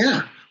 And I go,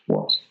 yeah,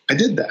 well, I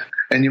did that.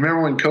 And you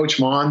remember when Coach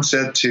Mon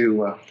said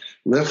to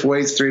lift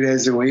weights 3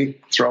 days a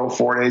week, throw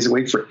 4 days a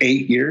week for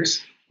 8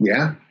 years?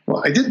 Yeah,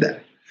 well, I did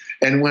that.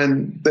 And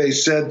when they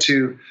said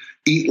to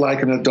eat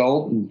like an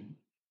adult,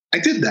 I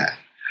did that.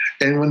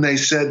 And when they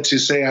said to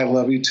say I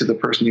love you to the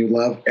person you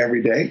love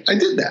every day, I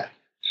did that.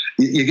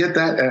 You get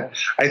that?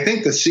 I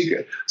think the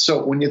secret.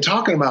 So when you're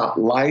talking about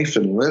life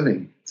and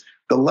living,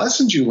 the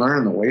lessons you learn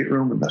in the weight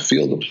room and the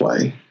field of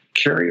play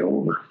carry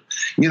over.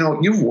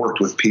 You've worked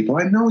with people,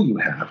 I know you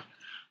have,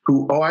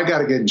 who, I got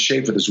to get in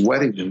shape for this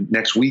wedding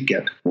next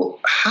weekend. Well,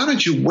 how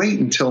did you wait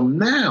until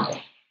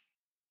now?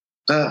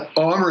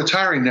 I'm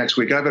retiring next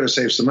week. I better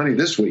save some money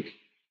this week.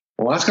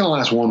 Well, that's going to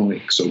last 1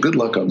 week. So good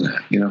luck on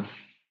that.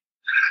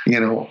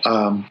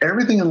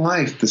 Everything in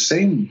life, the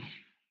same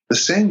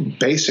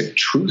basic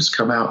truths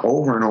come out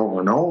over and over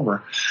and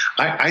over.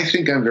 I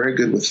think I'm very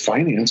good with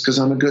finance because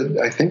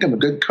I think I'm a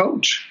good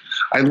coach.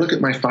 I look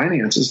at my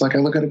finances like I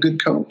look at a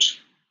good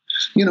coach.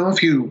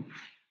 If you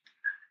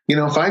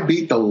If I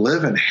beat the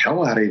living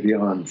hell out of you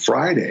on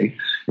Friday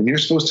and you're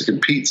supposed to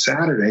compete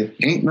Saturday,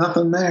 ain't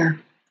nothing there.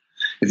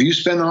 If you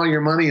spend all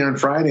your money on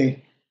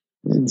Friday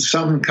and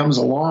something comes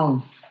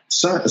along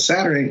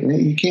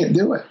Saturday, you can't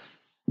do it.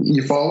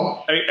 You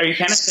follow? Are you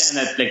kind of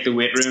saying that like the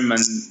weight room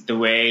and the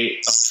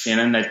way of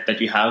training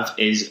that you have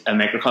is a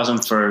microcosm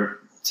to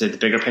the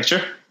bigger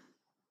picture?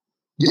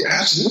 Yeah,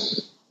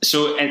 absolutely.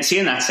 So, and see,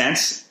 in that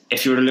sense,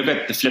 if you were to look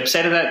at the flip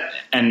side of that,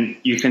 and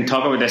you can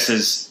talk about this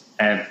as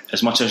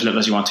much or as little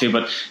as you want to,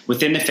 but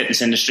within the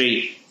fitness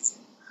industry,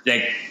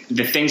 like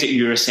the things that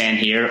you were saying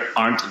here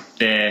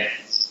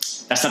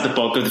that's not the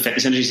bulk of the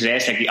fitness industry today.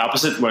 It's like the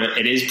opposite, where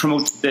it is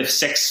promote the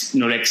 6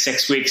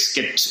 weeks,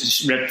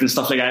 get ripped and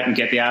stuff like that and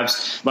get the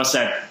abs. What's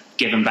that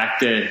giving back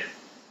to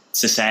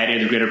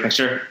society, the greater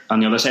picture on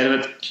the other side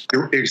of it?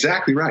 You're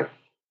exactly right.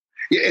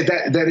 Yeah,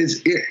 that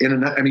is it.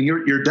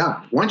 You're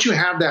done. Once you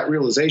have that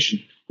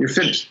realization, you're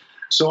finished.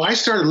 So I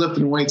started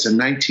lifting weights in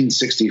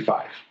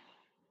 1965.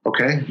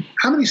 Okay.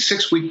 How many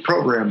 6-week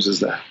programs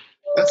is that?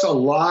 That's a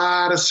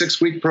lot of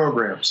 6-week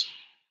programs.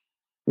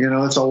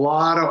 It's a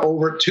lot of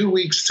over 2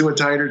 weeks to a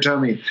tighter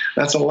tummy.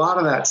 That's a lot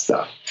of that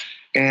stuff.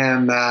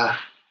 And,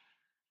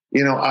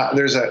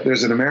 there's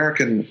an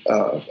American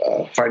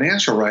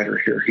financial writer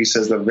here. He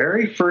says the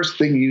very first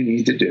thing you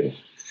need to do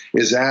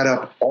is add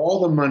up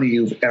all the money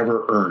you've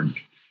ever earned.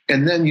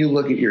 And then you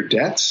look at your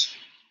debts,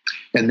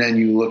 and then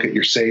you look at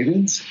your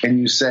savings, and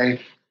you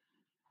say,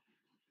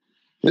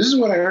 this is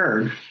what I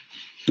earned.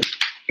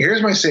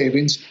 Here's my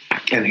savings,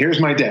 and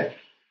here's my debt.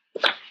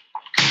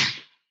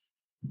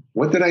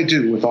 What did I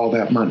do with all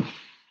that money?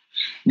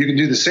 You can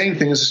do the same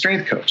thing as a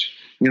strength coach.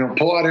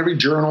 Pull out every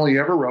journal you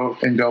ever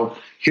wrote and go,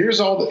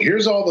 here's all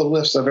the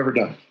lifts I've ever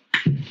done.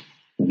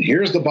 And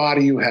here's the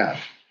body you have.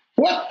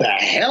 What the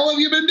hell have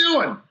you been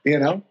doing?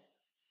 It'd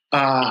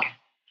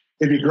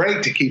be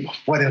great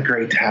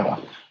to have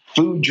a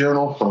food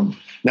journal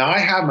now I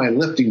have my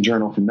lifting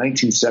journal from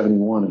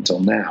 1971 until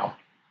now,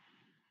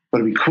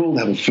 but it'd be cool to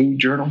have a food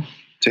journal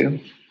too.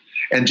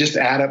 And just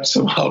add up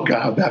oh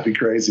God, that'd be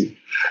crazy.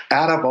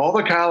 Add up all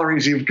the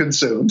calories you've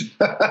consumed.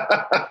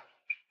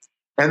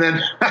 And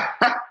then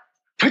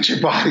put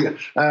your body,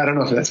 I don't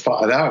know if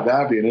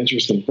that'd be an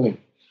interesting thing.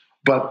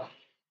 But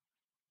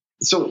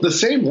so the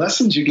same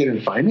lessons you get in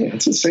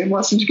finance, the same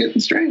lessons you get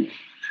in strength.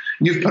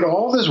 You've put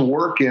all this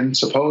work in,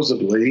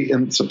 supposedly,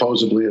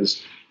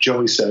 as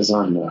Joey says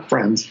on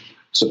Friends,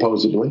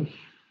 supposedly.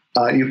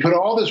 You put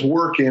all this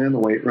work in the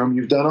weight room.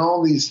 You've done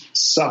all these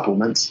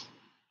supplements.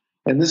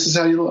 And this is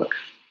how you look.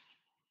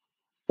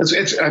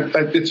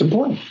 It's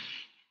important,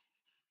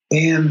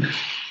 and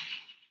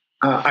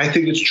I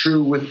think it's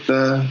true with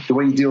the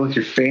way you deal with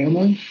your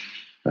family,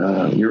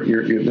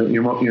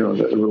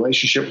 the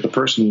relationship with the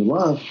person you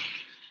love.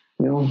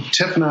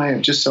 Tiff and I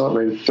have just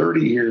celebrated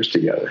 30 years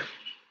together,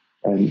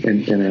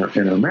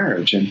 in our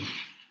marriage, and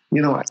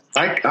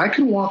I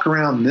can walk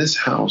around this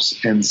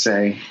house and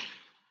say,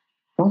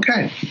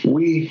 okay,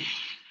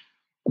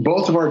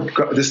 both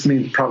of this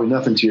means probably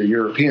nothing to your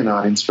European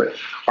audience, but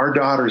our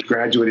daughters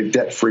graduated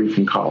debt-free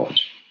from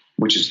college,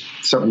 which is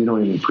something you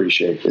don't even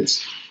appreciate.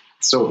 It's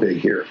so big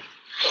here.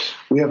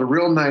 We have a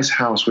real nice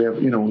house. We have,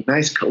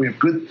 we have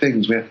good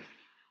things.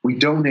 We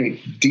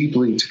donate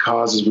deeply to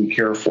causes we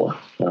care for.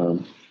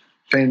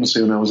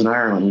 Famously, when I was in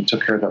Ireland, we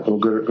took care of that little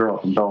girl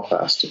up in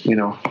Belfast,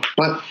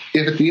 But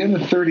if at the end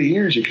of 30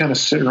 years, you kind of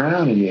sit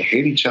around and you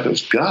hate each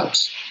other's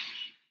guts,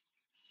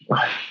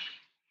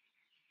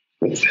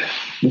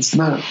 it's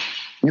not,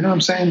 what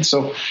I'm saying?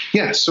 So,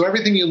 so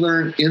everything you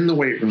learn in the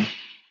weight room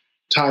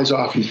ties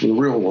off into the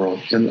real world,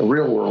 and the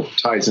real world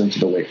ties into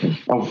the weight room.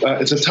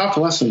 It's a tough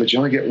lesson, but you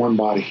only get one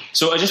body.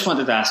 So I just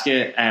wanted to ask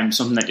you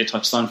something that you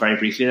touched on very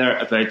briefly there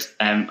about,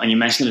 and you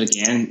mentioned it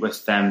again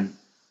with one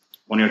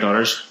of your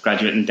daughters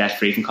graduating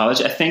debt-free from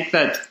college. I think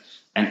that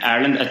in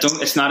Ireland,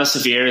 it's not as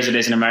severe as it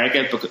is in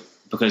America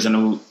because I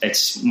know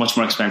it's much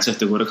more expensive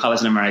to go to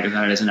college in America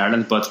than it is in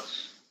Ireland, but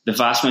the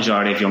vast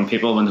majority of young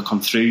people, when they come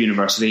through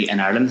university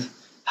in Ireland,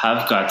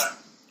 have got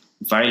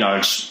very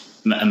large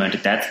amount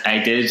of debt. I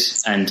did,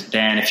 and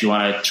then if you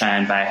want to try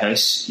and buy a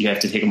house, you have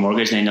to take a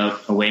mortgage and then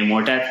a way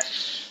more debt.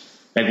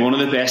 Like, one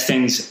of the best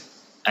things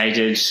I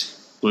did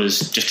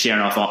was just clearing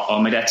off all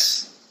my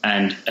debts,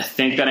 and I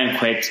think that I'm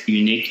quite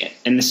unique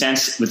in the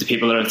sense with the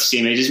people that are the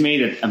same age as me,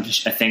 that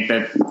I think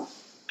that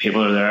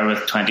people are there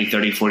with 20,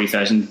 30,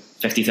 40,000,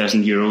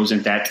 50,000 euros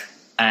in debt,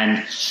 and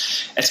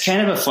it's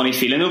kind of a funny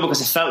feeling though,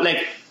 because I felt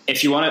like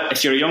if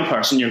you're a young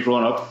person, you're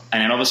growing up,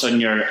 and then all of a sudden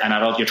you're an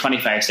adult, you're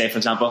 25, say, for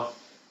example,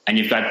 and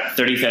you've got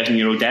 30,000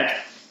 euro debt,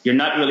 you're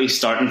not really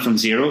starting from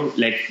zero,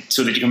 like,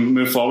 so that you can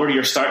move forward.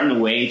 You're starting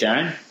way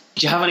down.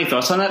 Do you have any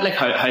thoughts on that? Like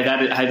how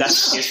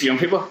that's the case for young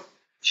people?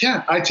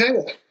 Yeah, I tell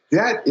you,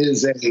 that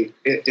is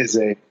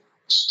a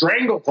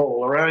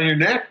stranglehold around your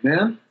neck,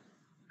 man.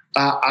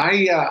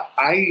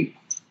 I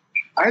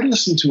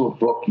listened to a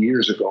book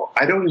years ago.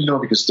 I don't even know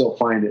if you can still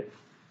find it.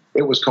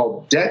 It was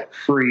called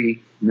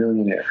Debt-Free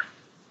Millionaire.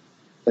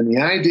 And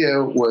the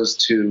idea was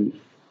to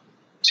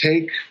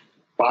take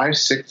 5,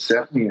 6,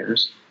 7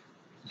 years,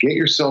 get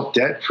yourself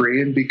debt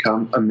free and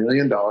become $1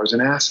 million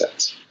in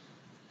assets.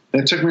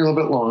 And it took me a little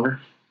bit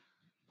longer,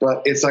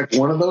 but it's like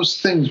one of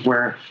those things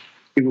where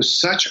it was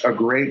such a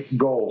great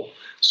goal.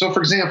 So,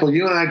 for example,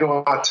 you and I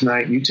go out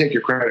tonight, and you take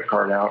your credit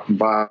card out and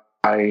buy,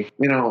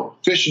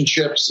 fish and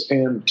chips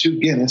and 2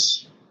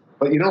 Guinness,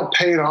 but you don't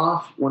pay it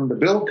off when the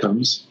bill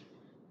comes.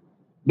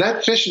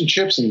 That fish and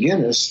chips and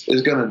Guinness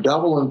is going to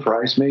double in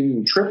price, maybe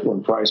even triple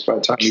in price by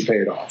the time you pay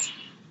it off.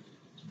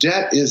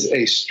 Debt is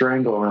a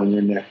strangle around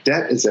your neck.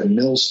 Debt is a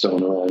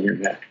millstone around your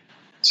neck.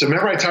 So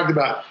remember I talked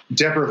about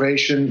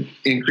deprivation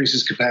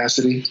increases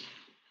capacity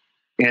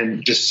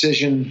and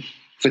decision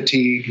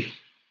fatigue.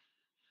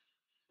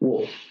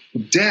 Well,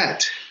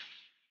 debt,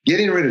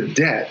 getting rid of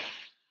debt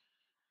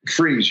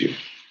frees you.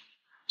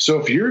 So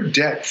if you're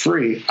debt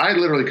free, I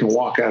literally can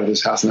walk out of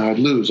this house, and I'd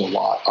lose a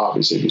lot.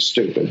 Obviously, it'd be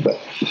stupid, but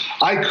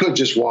I could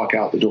just walk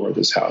out the door of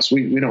this house.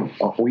 We own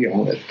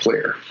it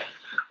clear.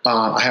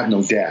 I have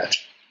no debt.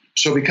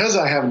 So because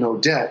I have no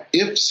debt,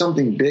 if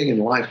something big in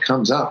life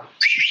comes up,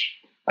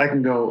 I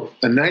can go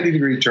a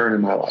 90-degree turn in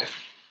my life.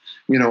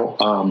 When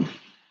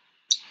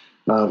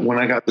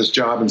I got this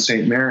job in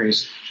St.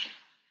 Mary's,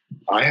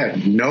 I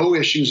had no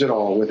issues at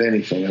all with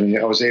anything. I mean,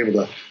 I was able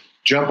to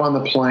jump on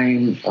the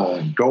plane,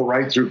 go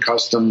right through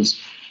customs,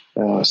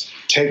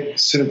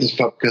 sit at this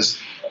pub, because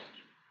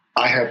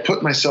I have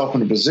put myself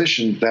in a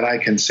position that I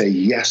can say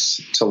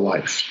yes to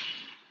life.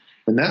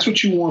 And that's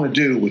what you want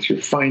to do with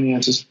your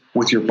finances,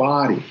 with your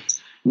body.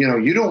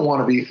 You don't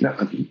want to be,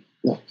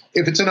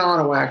 if it's an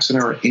auto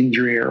accident or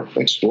injury or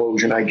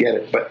explosion, I get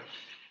it. But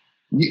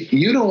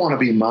you don't want to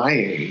be my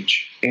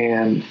age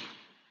and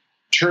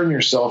turn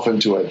yourself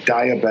into a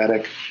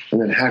diabetic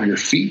and then have your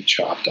feet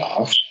chopped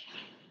off.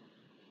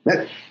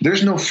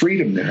 There's no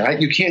freedom there. Right?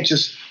 You can't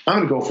just, I'm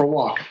going to go for a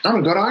walk. I'm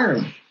going to go to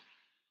Ireland.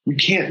 You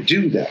can't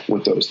do that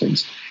with those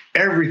things.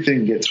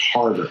 Everything gets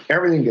harder.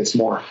 Everything gets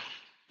more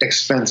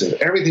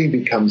expensive. Everything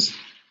becomes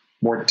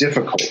more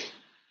difficult.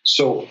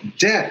 So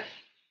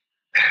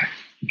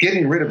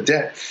getting rid of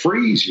debt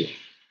frees you.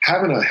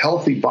 Having a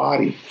healthy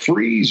body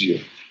frees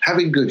you.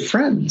 Having good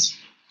friends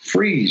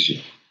frees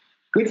you.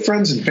 Good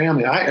friends and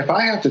family. If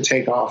I have to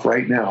take off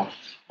right now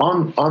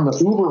on the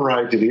Uber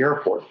ride to the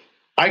airport,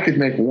 I could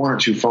make 1 or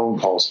 2 phone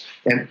calls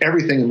and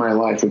everything in my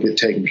life would get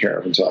taken care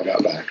of until I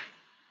got back.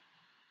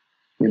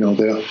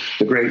 The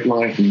great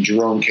line from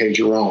Jerome K.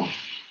 Jerome,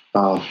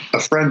 a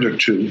friend or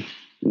two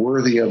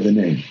worthy of the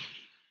name.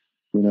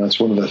 It's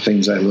one of the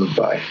things I live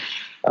by.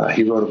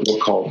 He wrote a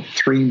book called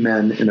 3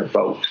 Men in a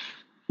Boat.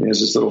 There's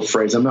this little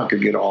phrase. I'm not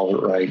going to get all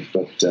of it right,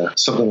 but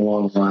something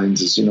along the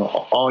lines is,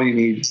 all you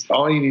need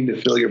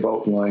to fill your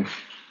boat in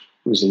life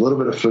is a little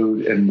bit of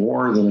food and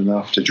more than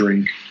enough to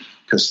drink,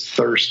 because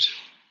thirst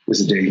is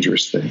a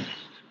dangerous thing.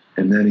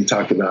 And then he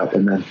talked about,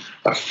 and then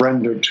a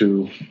friend or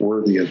two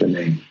worthy of the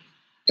name,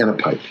 and a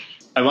pipe.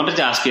 I wanted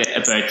to ask you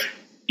about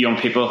young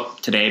people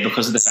today,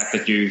 because of the fact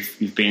that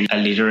you've been a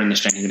leader in the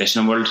strength and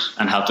conditioning world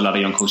and helped a lot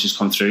of young coaches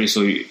come through. So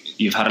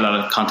you've had a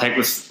lot of contact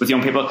with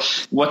young people.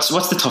 What's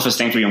the toughest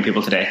thing for young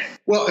people today?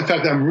 Well, in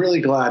fact, I'm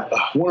really glad.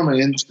 One of my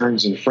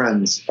interns and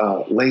friends,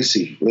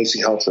 Lacey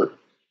Helfert,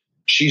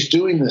 she's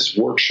doing this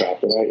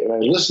workshop, and I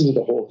listened to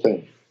the whole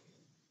thing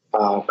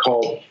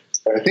called,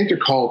 I think they're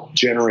called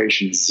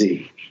Generation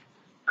Z,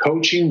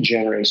 Coaching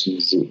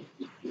Generation Z.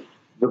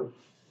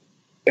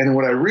 And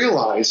what I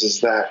realize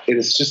is that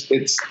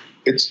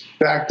it's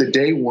back to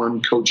day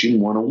one, coaching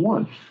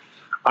 101.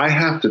 I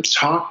have to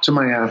talk to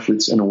my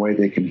athletes in a way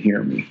they can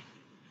hear me,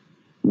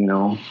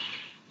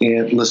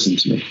 and listen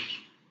to me.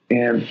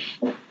 And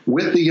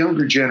with the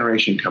younger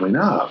generation coming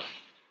up,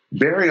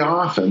 very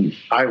often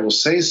I will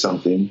say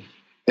something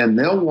and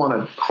they'll want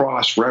to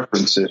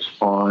cross-reference it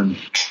on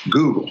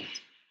Google.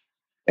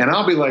 And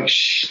I'll be like,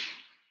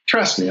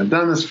 trust me, I've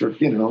done this for, I've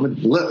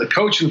been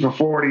coaching for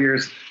 40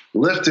 years,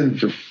 lifting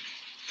for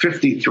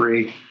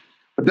 53,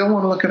 but they'll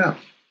want to look it up.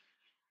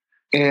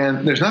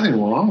 And there's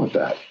nothing wrong with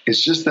that.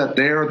 It's just that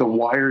they're the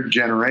wired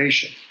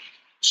generation.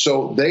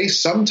 So they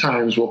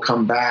sometimes will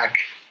come back.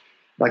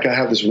 Like I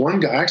have this one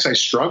guy, actually I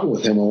struggle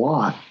with him a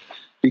lot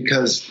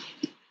because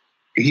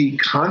he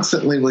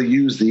constantly will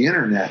use the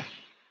internet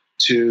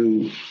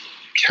to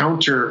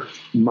counter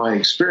my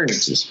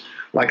experiences.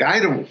 Like, I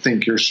don't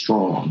think you're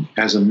strong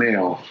as a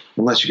male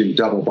unless you can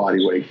double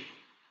body weight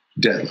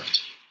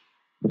deadlift.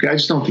 Okay, I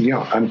just don't think you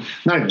are. I'm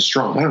not even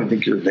strong. I don't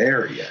think you're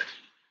there yet.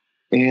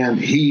 And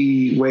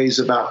he weighs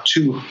about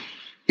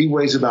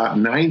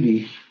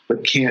 90,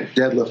 but can't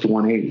deadlift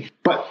 180.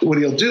 But what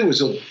he'll do is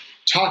he'll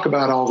talk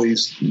about all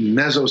these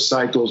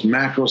mesocycles,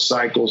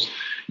 macrocycles,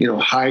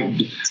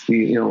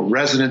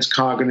 resonance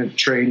cognitive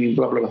training,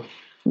 blah, blah, blah.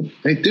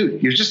 Hey,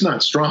 dude, you're just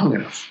not strong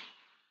enough.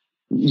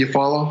 You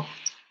follow?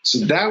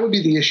 So that would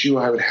be the issue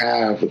I would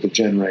have with the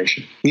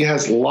generation. He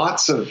has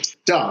lots of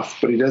stuff,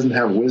 but he doesn't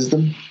have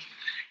wisdom.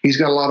 He's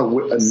got a lot of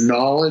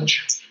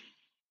knowledge,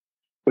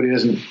 but he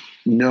doesn't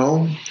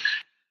know.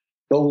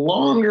 The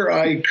longer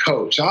I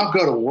coach, I'll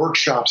go to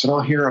workshops and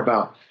I'll hear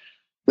about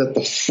that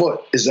the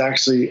foot is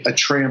actually a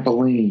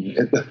trampoline,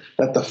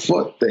 that the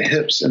foot, the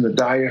hips, and the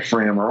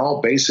diaphragm are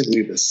all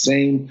basically the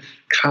same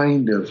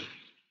kind of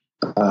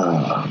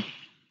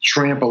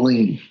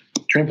trampoline.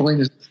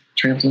 Trampoline?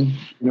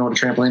 You know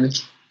what a trampoline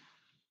is?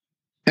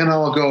 And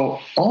I'll go,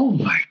 oh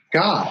my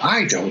God,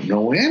 I don't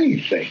know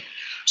anything.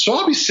 So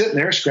I'll be sitting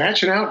there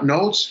scratching out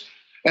notes,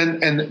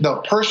 and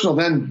the person will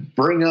then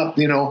bring up,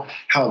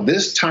 how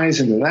this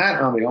ties into that.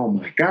 And I'll be, oh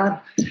my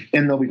God.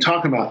 And they'll be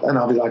talking about, and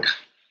I'll be like,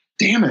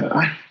 damn it.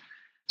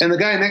 And the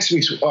guy next to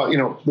me,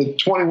 the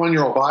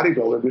 21-year-old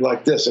bodybuilder would be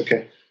like this,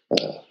 okay,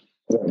 got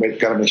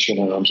to make sure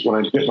my arms,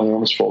 when I get my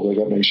arms folded, I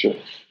got to make sure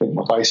make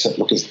my bicep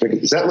look as big.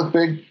 Does that look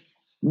big?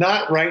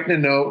 Not writing a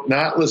note,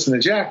 not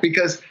listening to Jack,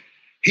 because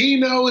he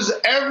knows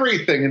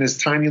everything in his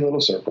tiny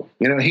little circle.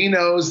 He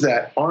knows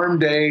that arm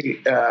day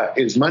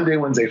is Monday,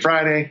 Wednesday,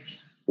 Friday.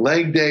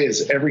 Leg day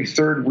is every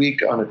third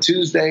week on a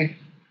Tuesday.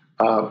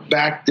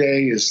 Back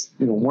day is,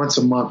 once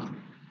a month.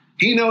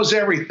 He knows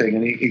everything,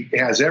 and he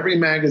has every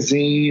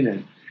magazine.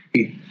 And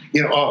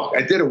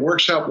I did a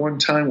workshop one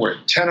time where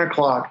at 10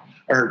 o'clock,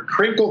 I heard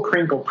crinkle,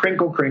 crinkle,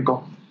 crinkle,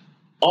 crinkle.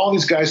 All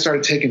these guys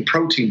started taking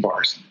protein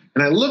bars.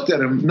 And I looked at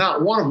them.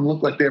 Not one of them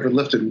looked like they ever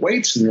lifted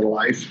weights in their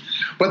life,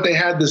 but they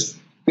had to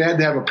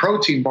have a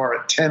protein bar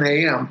at 10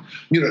 a.m.,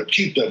 to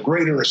keep the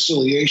greater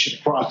ciliation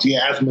across the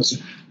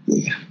isthmus.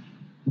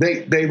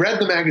 They read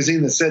the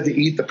magazine that said to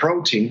eat the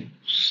protein.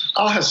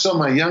 I'll have some of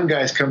my young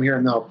guys come here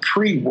and they'll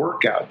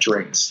pre-workout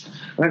drinks.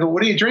 And I go,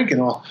 what are you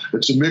drinking? Oh,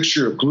 it's a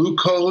mixture of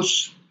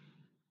glucose.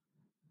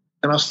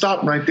 And I'll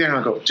stop right there and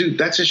I'll go, dude,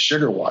 that's just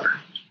sugar water.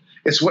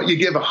 It's what you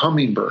give a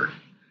hummingbird.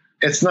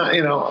 It's not,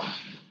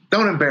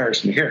 don't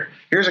embarrass me.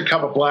 Here's a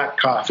cup of black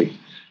coffee.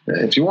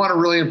 If you want to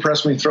really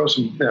impress me, throw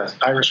some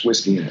Irish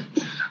whiskey in it.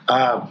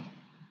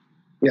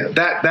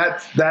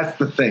 That's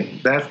the thing.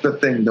 That's the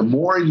thing. The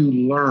more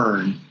you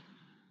learn,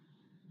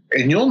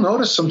 and you'll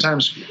notice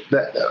sometimes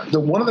that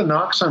one of the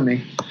knocks on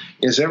me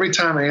is every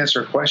time I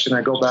answer a question,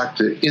 I go back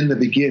to in the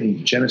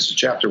beginning, Genesis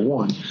chapter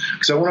 1,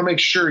 because I want to make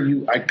sure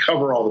I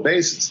cover all the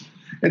bases.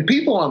 And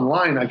people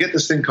online, I get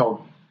this thing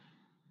called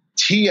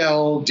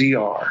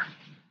TLDR,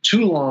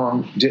 too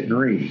long, didn't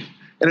read.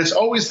 And it's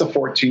always the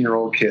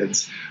 14-year-old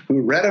kids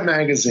who read a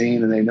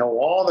magazine and they know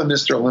all the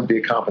Mr.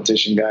 Olympia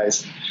competition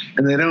guys,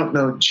 and they don't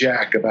know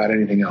jack about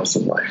anything else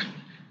in life.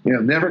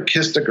 Never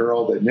kissed a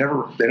girl. They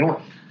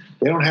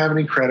don't have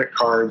any credit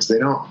cards. They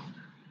don't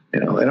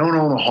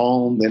own a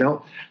home.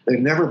 They've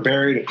never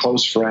buried a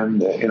close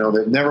friend.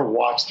 They've never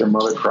watched their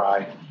mother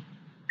cry.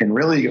 And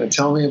really, you're going to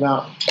tell me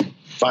about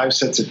 5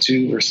 sets of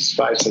 2 versus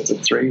 5 sets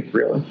of 3?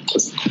 Really?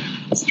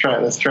 Let's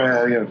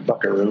try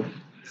buckaroo.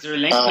 Is there a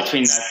link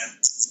between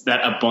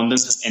that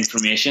abundance of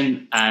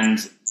information and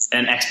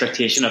an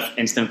expectation of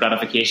instant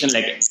gratification?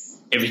 Like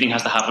everything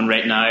has to happen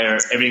right now, or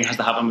everything has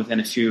to happen within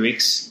a few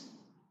weeks?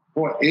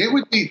 Well, it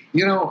would be,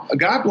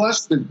 God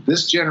bless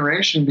this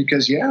generation,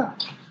 because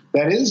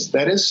that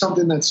is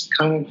something that's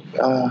kind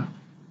of,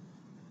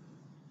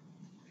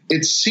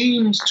 it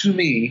seems to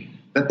me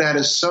that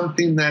is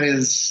something that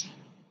is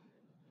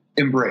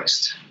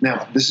embraced.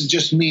 Now, this is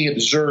just me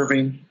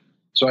observing,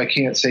 so I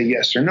can't say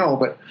yes or no,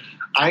 but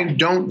I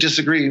don't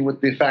disagree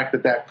with the fact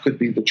that could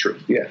be the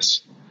truth.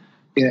 Yes.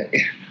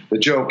 The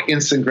joke,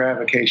 instant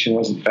gratification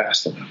wasn't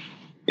fast enough.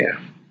 Yeah.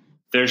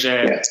 There's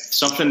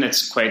something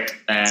that's quite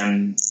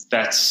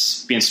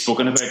that's being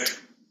spoken about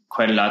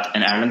quite a lot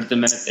in Ireland at the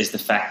minute, is the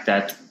fact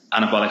that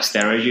anabolic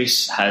steroid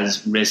use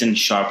has risen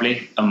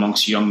sharply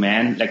amongst young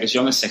men, like as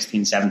young as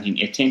 16, 17,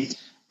 18.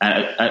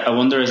 And I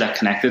wonder, is that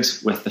connected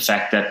with the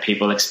fact that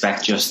people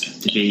expect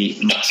just to be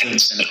massive in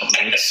a couple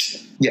of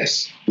weeks?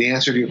 Yes. The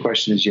answer to your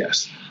question is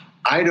yes.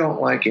 I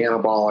don't like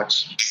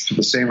anabolics for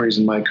the same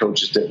reason my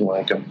coaches didn't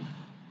like them.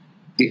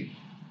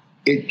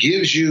 It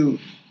gives you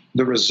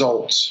the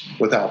results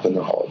without the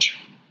knowledge,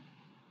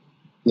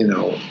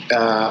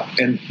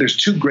 and there's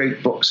 2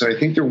 great books, and I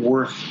think they're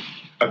worth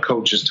a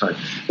coach's time.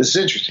 This is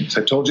interesting.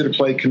 So I told you to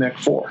play Connect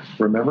 4.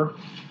 Remember?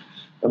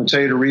 I'm going to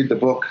tell you to read the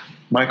book,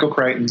 Michael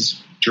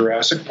Crichton's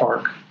Jurassic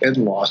Park and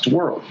Lost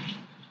World.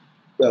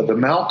 The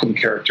Malcolm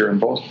character in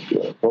both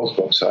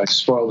books. I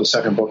spoiled the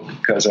second book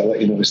because I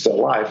let you know he's still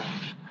alive.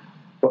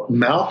 But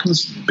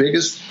Malcolm's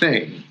biggest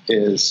thing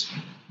is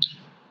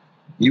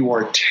you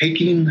are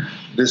taking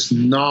this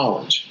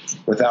knowledge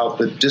without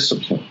the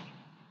discipline.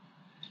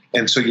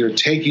 And so you're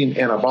taking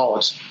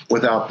anabolics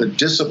without the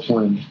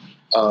discipline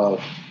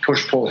of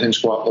push, pull, hinge,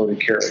 squat,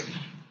 loaded carry,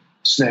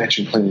 snatch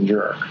and clean and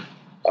jerk,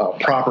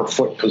 proper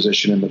foot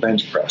position in the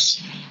bench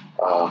press.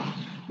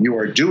 You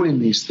are doing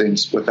these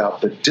things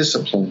without the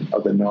discipline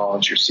of the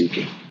knowledge you're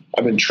seeking.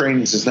 I've been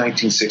training since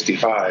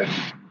 1965.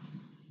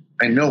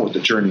 I know what the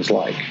journey's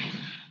like.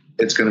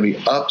 It's going to be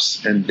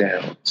ups and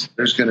downs.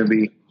 There's going to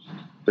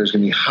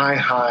be high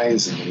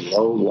highs and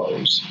low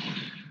lows.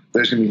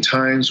 There's going to be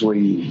times where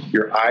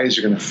your eyes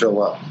are going to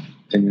fill up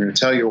and you're going to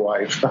tell your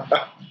wife.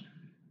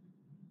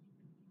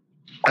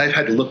 I've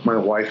had to look my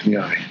wife in the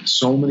eye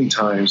so many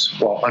times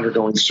while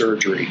undergoing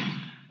surgery,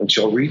 and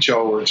she'll reach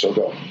over and she'll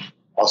go,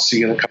 I'll see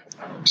you in a couple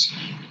hours.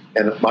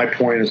 And my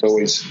point is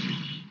always,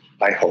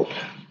 I hope,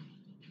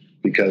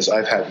 because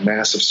I've had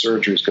massive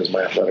surgeries because of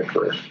my athletic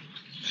career.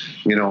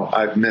 You know,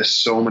 I've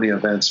missed so many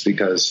events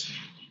because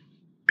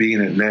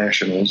being at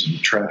nationals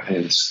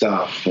and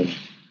stuff, and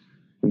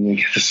you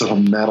get this little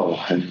medal,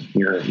 and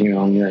you're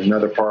in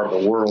another part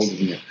of the world,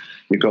 and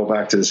you go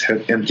back to this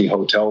empty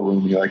hotel room,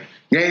 and you're like,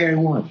 yay, I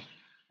won.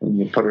 And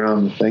you put it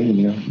on the thing, and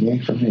you go, yay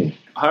for me.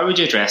 How would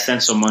you address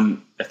then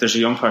someone, if there's a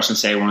young person,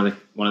 say one of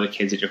the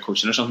kids that you're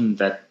coaching or something,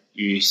 that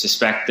you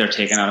suspect they're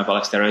taking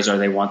anabolic steroids or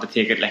they want to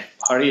take it? Like,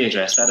 how do you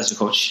address that as a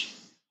coach?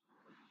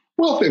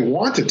 Well, if they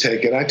want to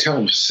take it, I tell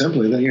them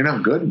simply that you're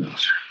not good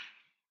enough.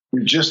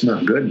 You're just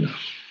not good enough.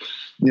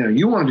 You know,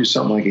 you want to do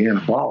something like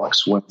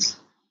anabolics when,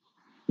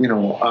 you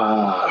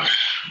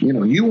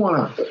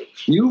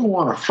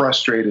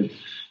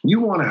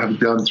want to have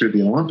done through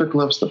the Olympic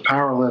lifts, the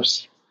power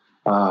lifts,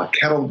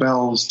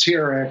 kettlebells,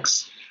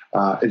 TRX,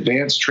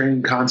 advanced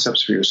training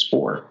concepts for your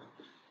sport.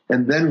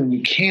 And then when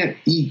you can't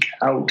eke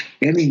out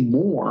any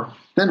more,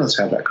 then let's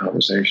have that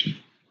conversation.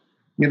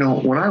 You know,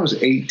 when I was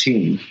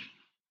 18,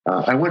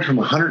 I went from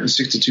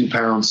 162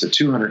 pounds to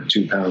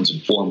 202 pounds in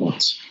 4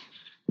 months.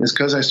 It's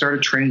because I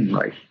started training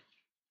right.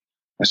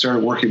 I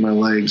started working my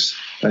legs,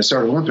 and I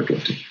started Olympic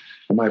lifting.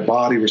 And my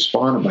body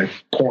responded by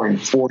pouring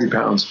 40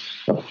 pounds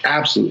of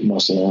absolute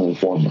muscle on in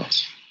 4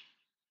 months.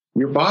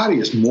 Your body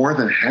is more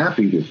than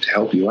happy to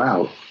help you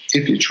out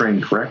if you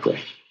train correctly.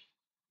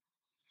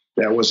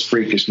 That was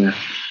freakish, man.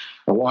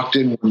 I walked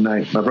in one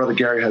night. My brother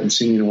Gary hadn't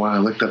seen me in a while. I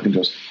looked up and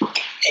goes,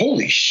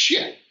 holy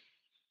shit.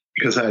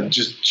 Because I had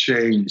just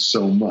changed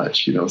so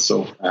much,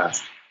 so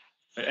fast.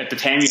 At the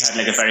time, you had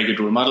like a very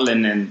good role model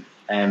and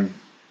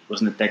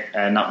wasn't it Dick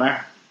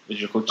Nutmare? Was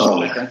your coach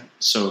like that?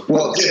 So,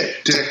 well,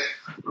 Dick,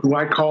 who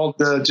I called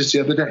just the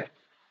other day.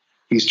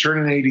 He's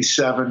turning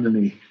 87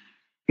 and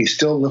he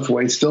still lifts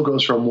weights, still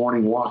goes for a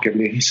morning walk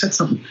every day. He said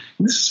something,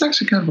 and this is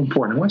actually kind of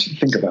important. I want you to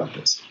think about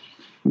this.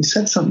 He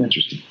said something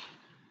interesting.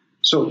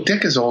 So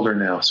Dick is older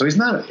now. So he's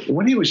not,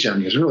 when he was young,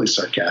 he was really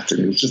sarcastic.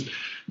 He was just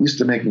used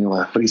to make me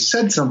laugh. But he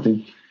said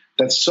something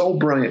that's so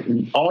brilliant,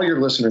 and all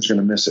your listeners are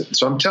going to miss it.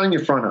 So I'm telling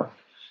you front up,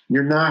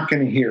 you're not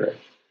going to hear it.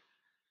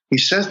 He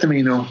says to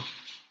me,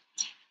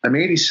 I'm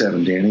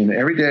 87, Danny, and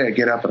every day I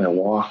get up and I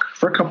walk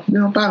for a couple,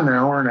 about an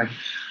hour, and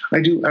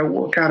I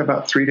work out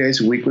about 3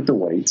 days a week with the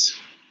weights.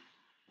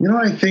 You know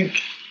what I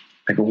think?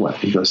 I go, what?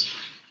 He goes,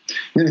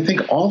 I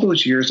think all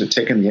those years of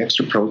taking the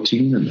extra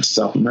protein and the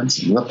supplements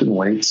and lifting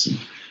weights and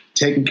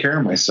taking care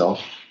of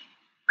myself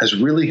has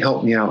really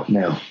helped me out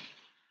now.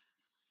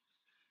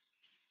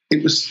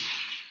 It was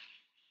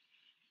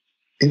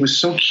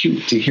so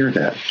cute to hear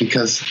that,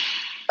 because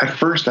at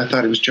first I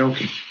thought he was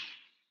joking.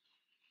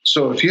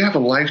 So if you have a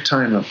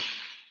lifetime of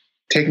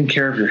taking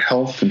care of your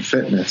health and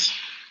fitness,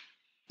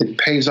 it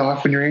pays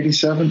off when you're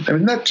 87. I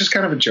mean, that's just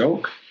kind of a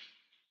joke.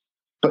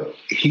 But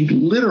he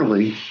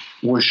literally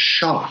was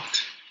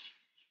shocked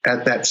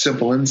at that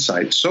simple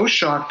insight. So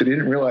shocked that he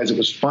didn't realize it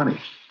was funny.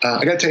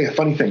 I got to tell you a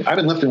funny thing. I've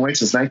been lifting weights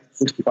since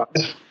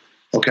 1965.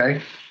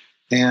 Okay.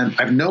 And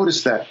I've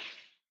noticed that,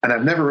 and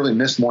I've never really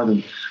missed more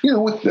than,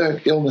 with the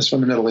illness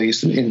from the Middle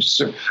East. And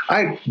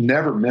I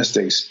never missed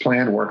a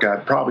planned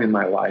workout probably in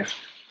my life.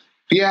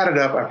 If you add it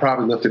up, I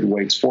probably lifted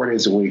weights 4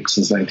 days a week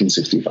since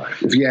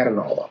 1965. If you add it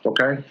all up,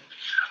 okay?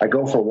 I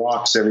go for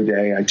walks every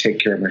day. I take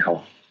care of my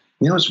health.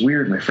 What's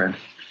weird, my friend,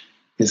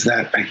 is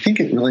that I think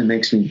it really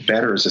makes me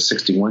better as a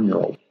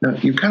 61-year-old. Now,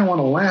 you kind of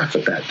want to laugh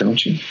at that,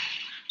 don't you?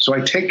 So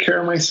I take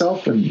care of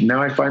myself, and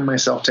now I find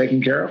myself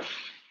taken care of.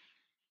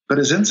 But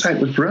his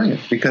insight was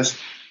brilliant, because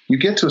you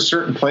get to a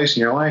certain place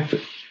in your life,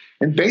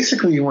 and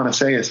basically you want to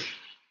say is,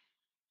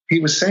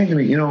 he was saying to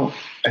me,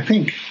 I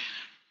think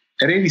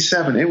at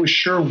 87, it was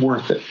sure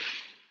worth it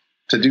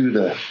to do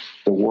the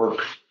work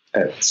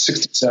at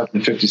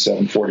 67,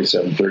 57,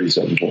 47,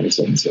 37,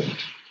 27, 70.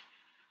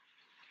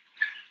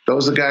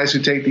 Those are the guys who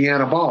take the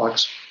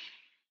anabolics.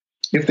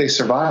 If they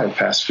survive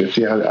past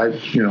 50,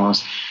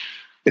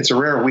 it's a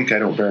rare week I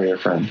don't bury a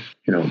friend,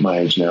 my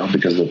age now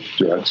because of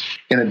drugs.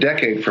 In a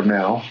decade from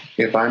now,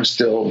 if I'm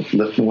still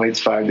lifting weights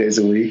 5 days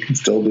a week and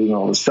still doing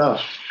all this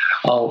stuff,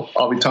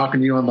 I'll be talking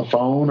to you on the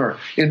phone or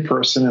in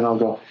person, and I'll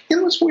go,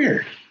 it's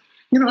weird.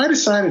 I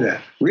decided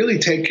to really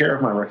take care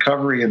of my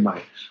recovery and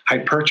my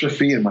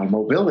hypertrophy and my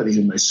mobility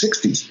in my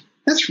 60s.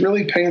 That's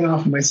really paying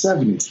off in my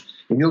 70s.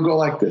 And you'll go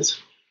like this.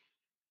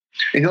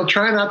 And you'll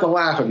try not to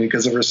laugh at me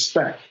because of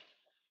respect.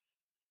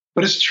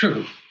 But it's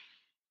true.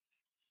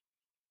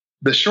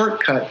 The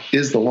shortcut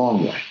is the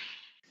long way.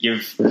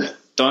 You've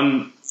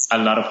done a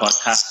lot of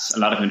podcasts, a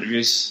lot of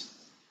interviews.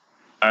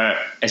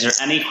 Is there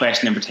any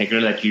question in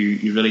particular that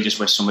you really just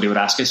wish somebody would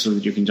ask us so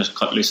that you can just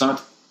cut loose on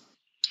it?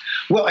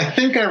 Well, I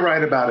think I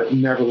write about it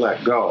and Never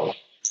Let Go.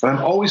 But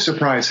I'm always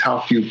surprised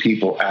how few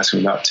people ask me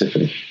about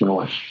Tiffany, my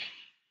wife.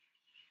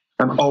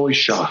 I'm always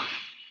shocked.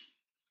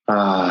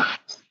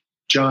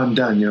 John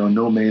Dunn,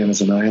 no man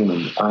is an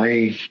island.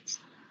 I'm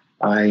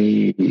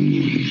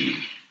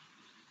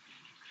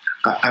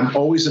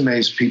always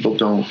amazed people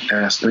don't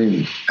ask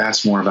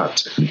more about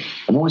Tiffany.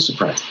 I'm always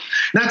surprised.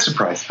 Not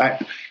surprised. I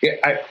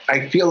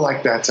feel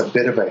like that's a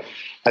bit of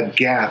a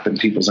gap in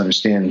people's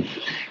understanding.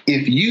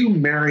 If you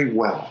marry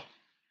well,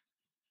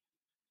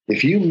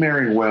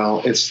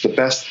 it's the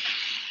best,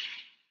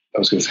 I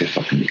was going to say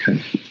fucking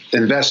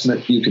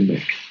investment you can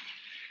make.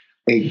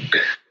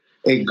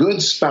 A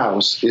good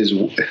spouse is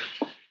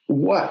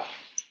what?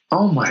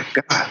 Oh my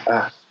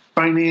God.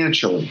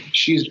 Financially,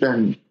 she's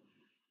a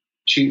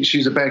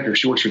banker.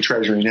 She works for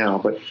Treasury now,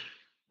 but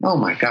oh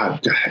my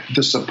God,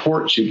 the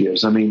support she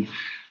gives. I mean,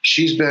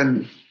 she's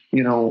been,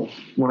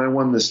 when I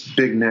won this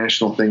big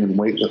national thing in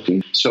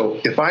weightlifting. So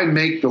if I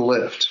make the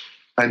lift,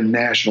 I'm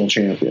national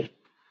champion.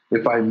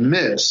 If I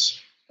miss,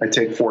 I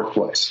take fourth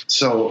place.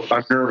 So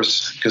I'm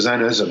nervous because I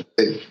know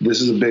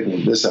this is a big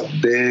one. This is a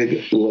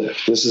big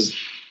lift. This is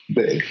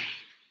big.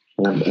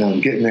 And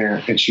I'm getting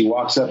there, and she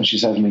walks up and she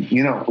says to me,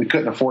 we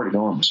couldn't afford to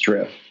go on this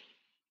trip.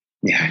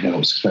 Yeah, I know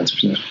it's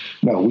expensive.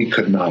 No, we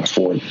could not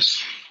afford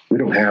this. We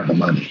don't have the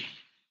money.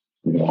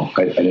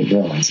 I didn't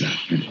realize that.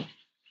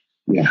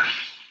 Yeah.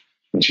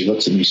 And she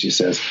looks at me, she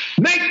says,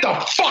 make the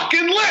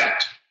fucking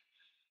lift.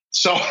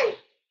 So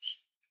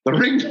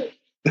the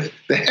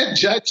head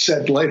judge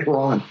said later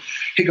on,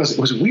 he goes, it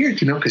was weird,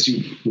 because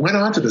you went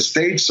onto the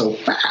stage so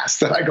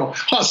fast that I go,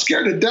 I was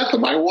scared to death of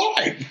my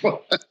wife.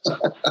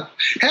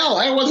 Hell,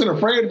 I wasn't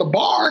afraid of the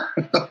bar.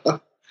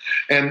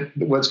 And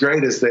what's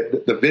great is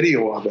that the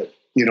video of it,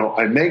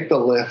 I make the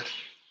lift,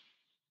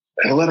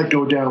 I let it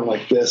go down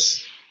like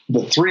this.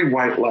 The 3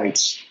 white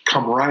lights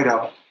come right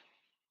up.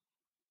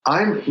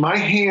 My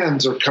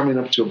hands are coming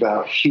up to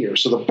about here.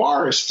 So the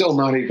bar is still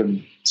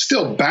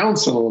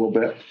bouncing a little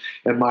bit.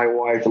 And my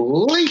wife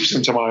leaps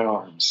into my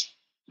arms.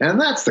 And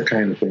that's the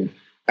kind of thing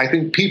I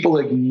think people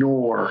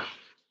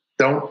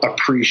don't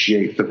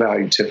appreciate the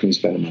value Tiffany's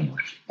been in my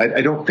life.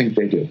 I don't think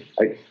they do.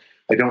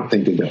 I don't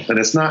think they do. And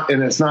it's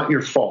not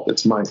your fault.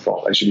 It's my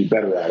fault. I should be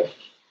better at it.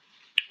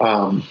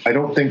 I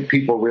don't think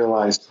people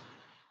realize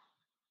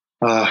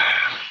the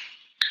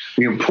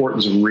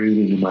importance of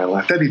reading in my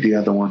life. That'd be the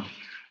other one.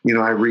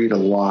 I read a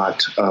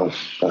lot of,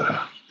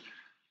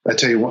 I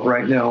tell you what,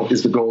 right now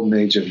is the golden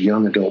age of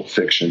young adult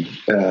fiction.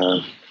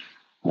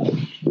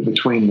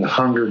 Between the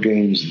Hunger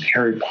Games and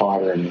Harry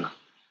Potter, and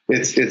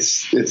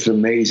it's an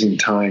amazing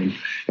time.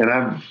 And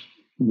I'm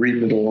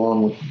reading it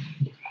along with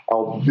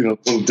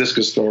little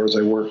disco stores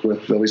I work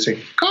with. They'll always say,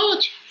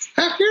 Coach,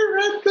 have you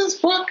read this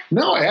book?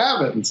 No, I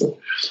haven't. And so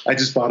I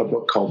just bought a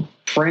book called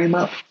Frame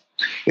Up.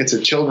 It's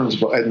a children's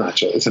book,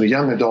 it's a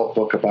young adult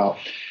book about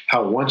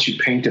how once you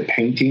paint a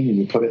painting and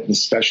you put it in a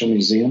special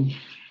museum,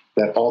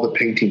 that all the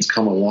paintings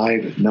come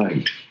alive at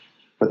night,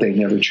 but they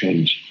never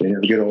change. They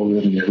never get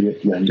older, they never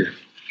get younger.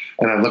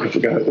 And I'm looking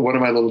for, one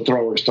of my little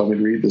throwers told me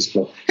to read this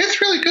book.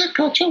 It's really good,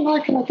 Coach. I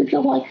like it. I think I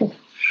like it.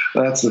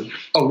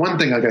 One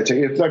thing I got to tell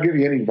you, if I'll give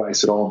you any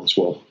advice at all in this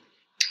world,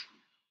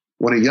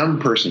 when a young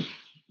person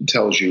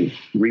tells you,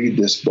 read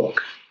this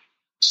book,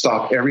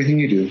 stop everything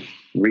you do,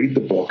 read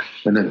the book,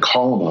 and then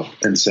call them up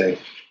and say,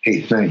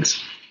 hey,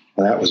 thanks.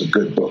 That was a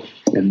good book.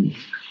 And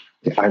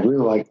I really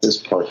like this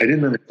part. I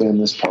didn't understand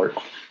this part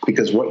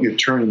because what you're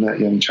turning that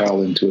young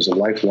child into is a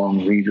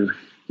lifelong reader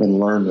and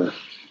learner.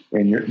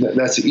 And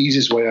that's the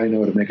easiest way I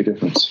know to make a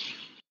difference.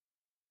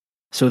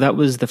 So that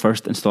was the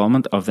first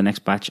installment of the next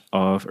batch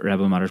of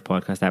Rebel Matters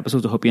podcast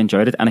episodes. I hope you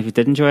enjoyed it. And if you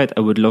did enjoy it,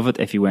 I would love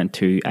it if you went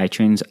to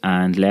iTunes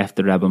and left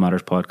the Rebel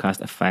Matters podcast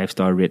a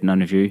 5-star rating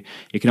and review.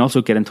 You can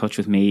also get in touch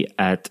with me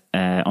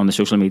on the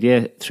social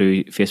media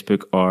through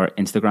Facebook or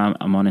Instagram.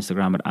 I'm on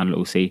Instagram at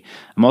AnilOC.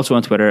 I'm also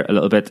on Twitter a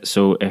little bit.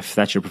 So if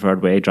that's your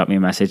preferred way, drop me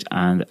a message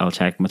and I'll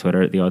check my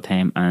Twitter the odd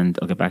time and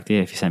I'll get back to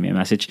you if you send me a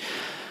message.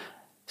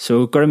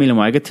 So, Gura Míle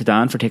Maigad to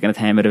Dan for taking the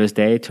time out of his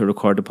day to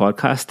record the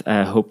podcast.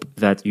 I hope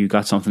that you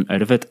got something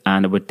out of it,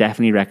 and I would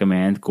definitely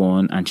recommend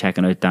going and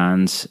checking out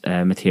Dan's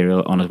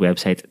material on his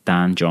website,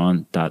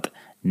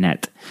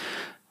 danjohn.net.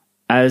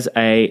 As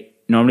I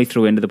normally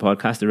throw into the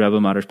podcast, the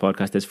Rebel Matters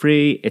podcast is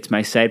free. It's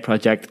my side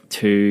project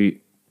to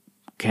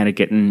kind of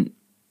getting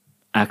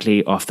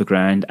Ackley off the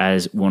ground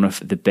as one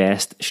of the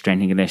best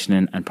strength and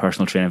conditioning and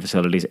personal training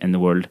facilities in the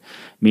world.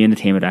 Me and the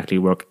team at Ackley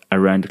work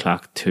around the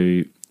clock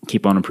to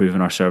keep on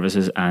improving our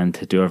services and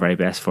to do our very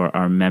best for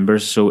our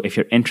members. So if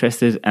you're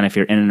interested and if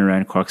you're in and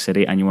around Cork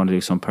City and you want to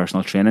do some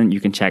personal training,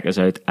 you can check us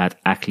out at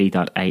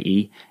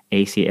ackley.ie,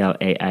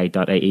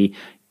 aclai.ie.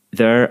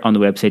 There on the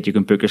website, you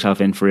can book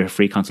yourself in for a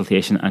free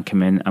consultation and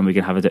come in and we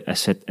can have a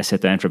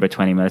sit down for about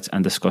 20 minutes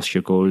and discuss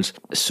your goals.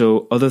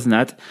 So other than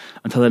that,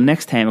 until the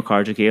next time of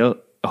Cardiac Ale,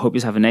 I hope you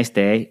have a nice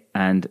day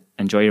and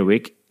enjoy your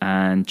week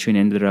and tune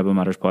in to the Rebel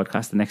Matters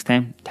podcast the next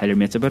time. Tell your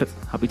mates about it.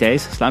 Happy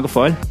days. Slán go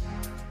fáil.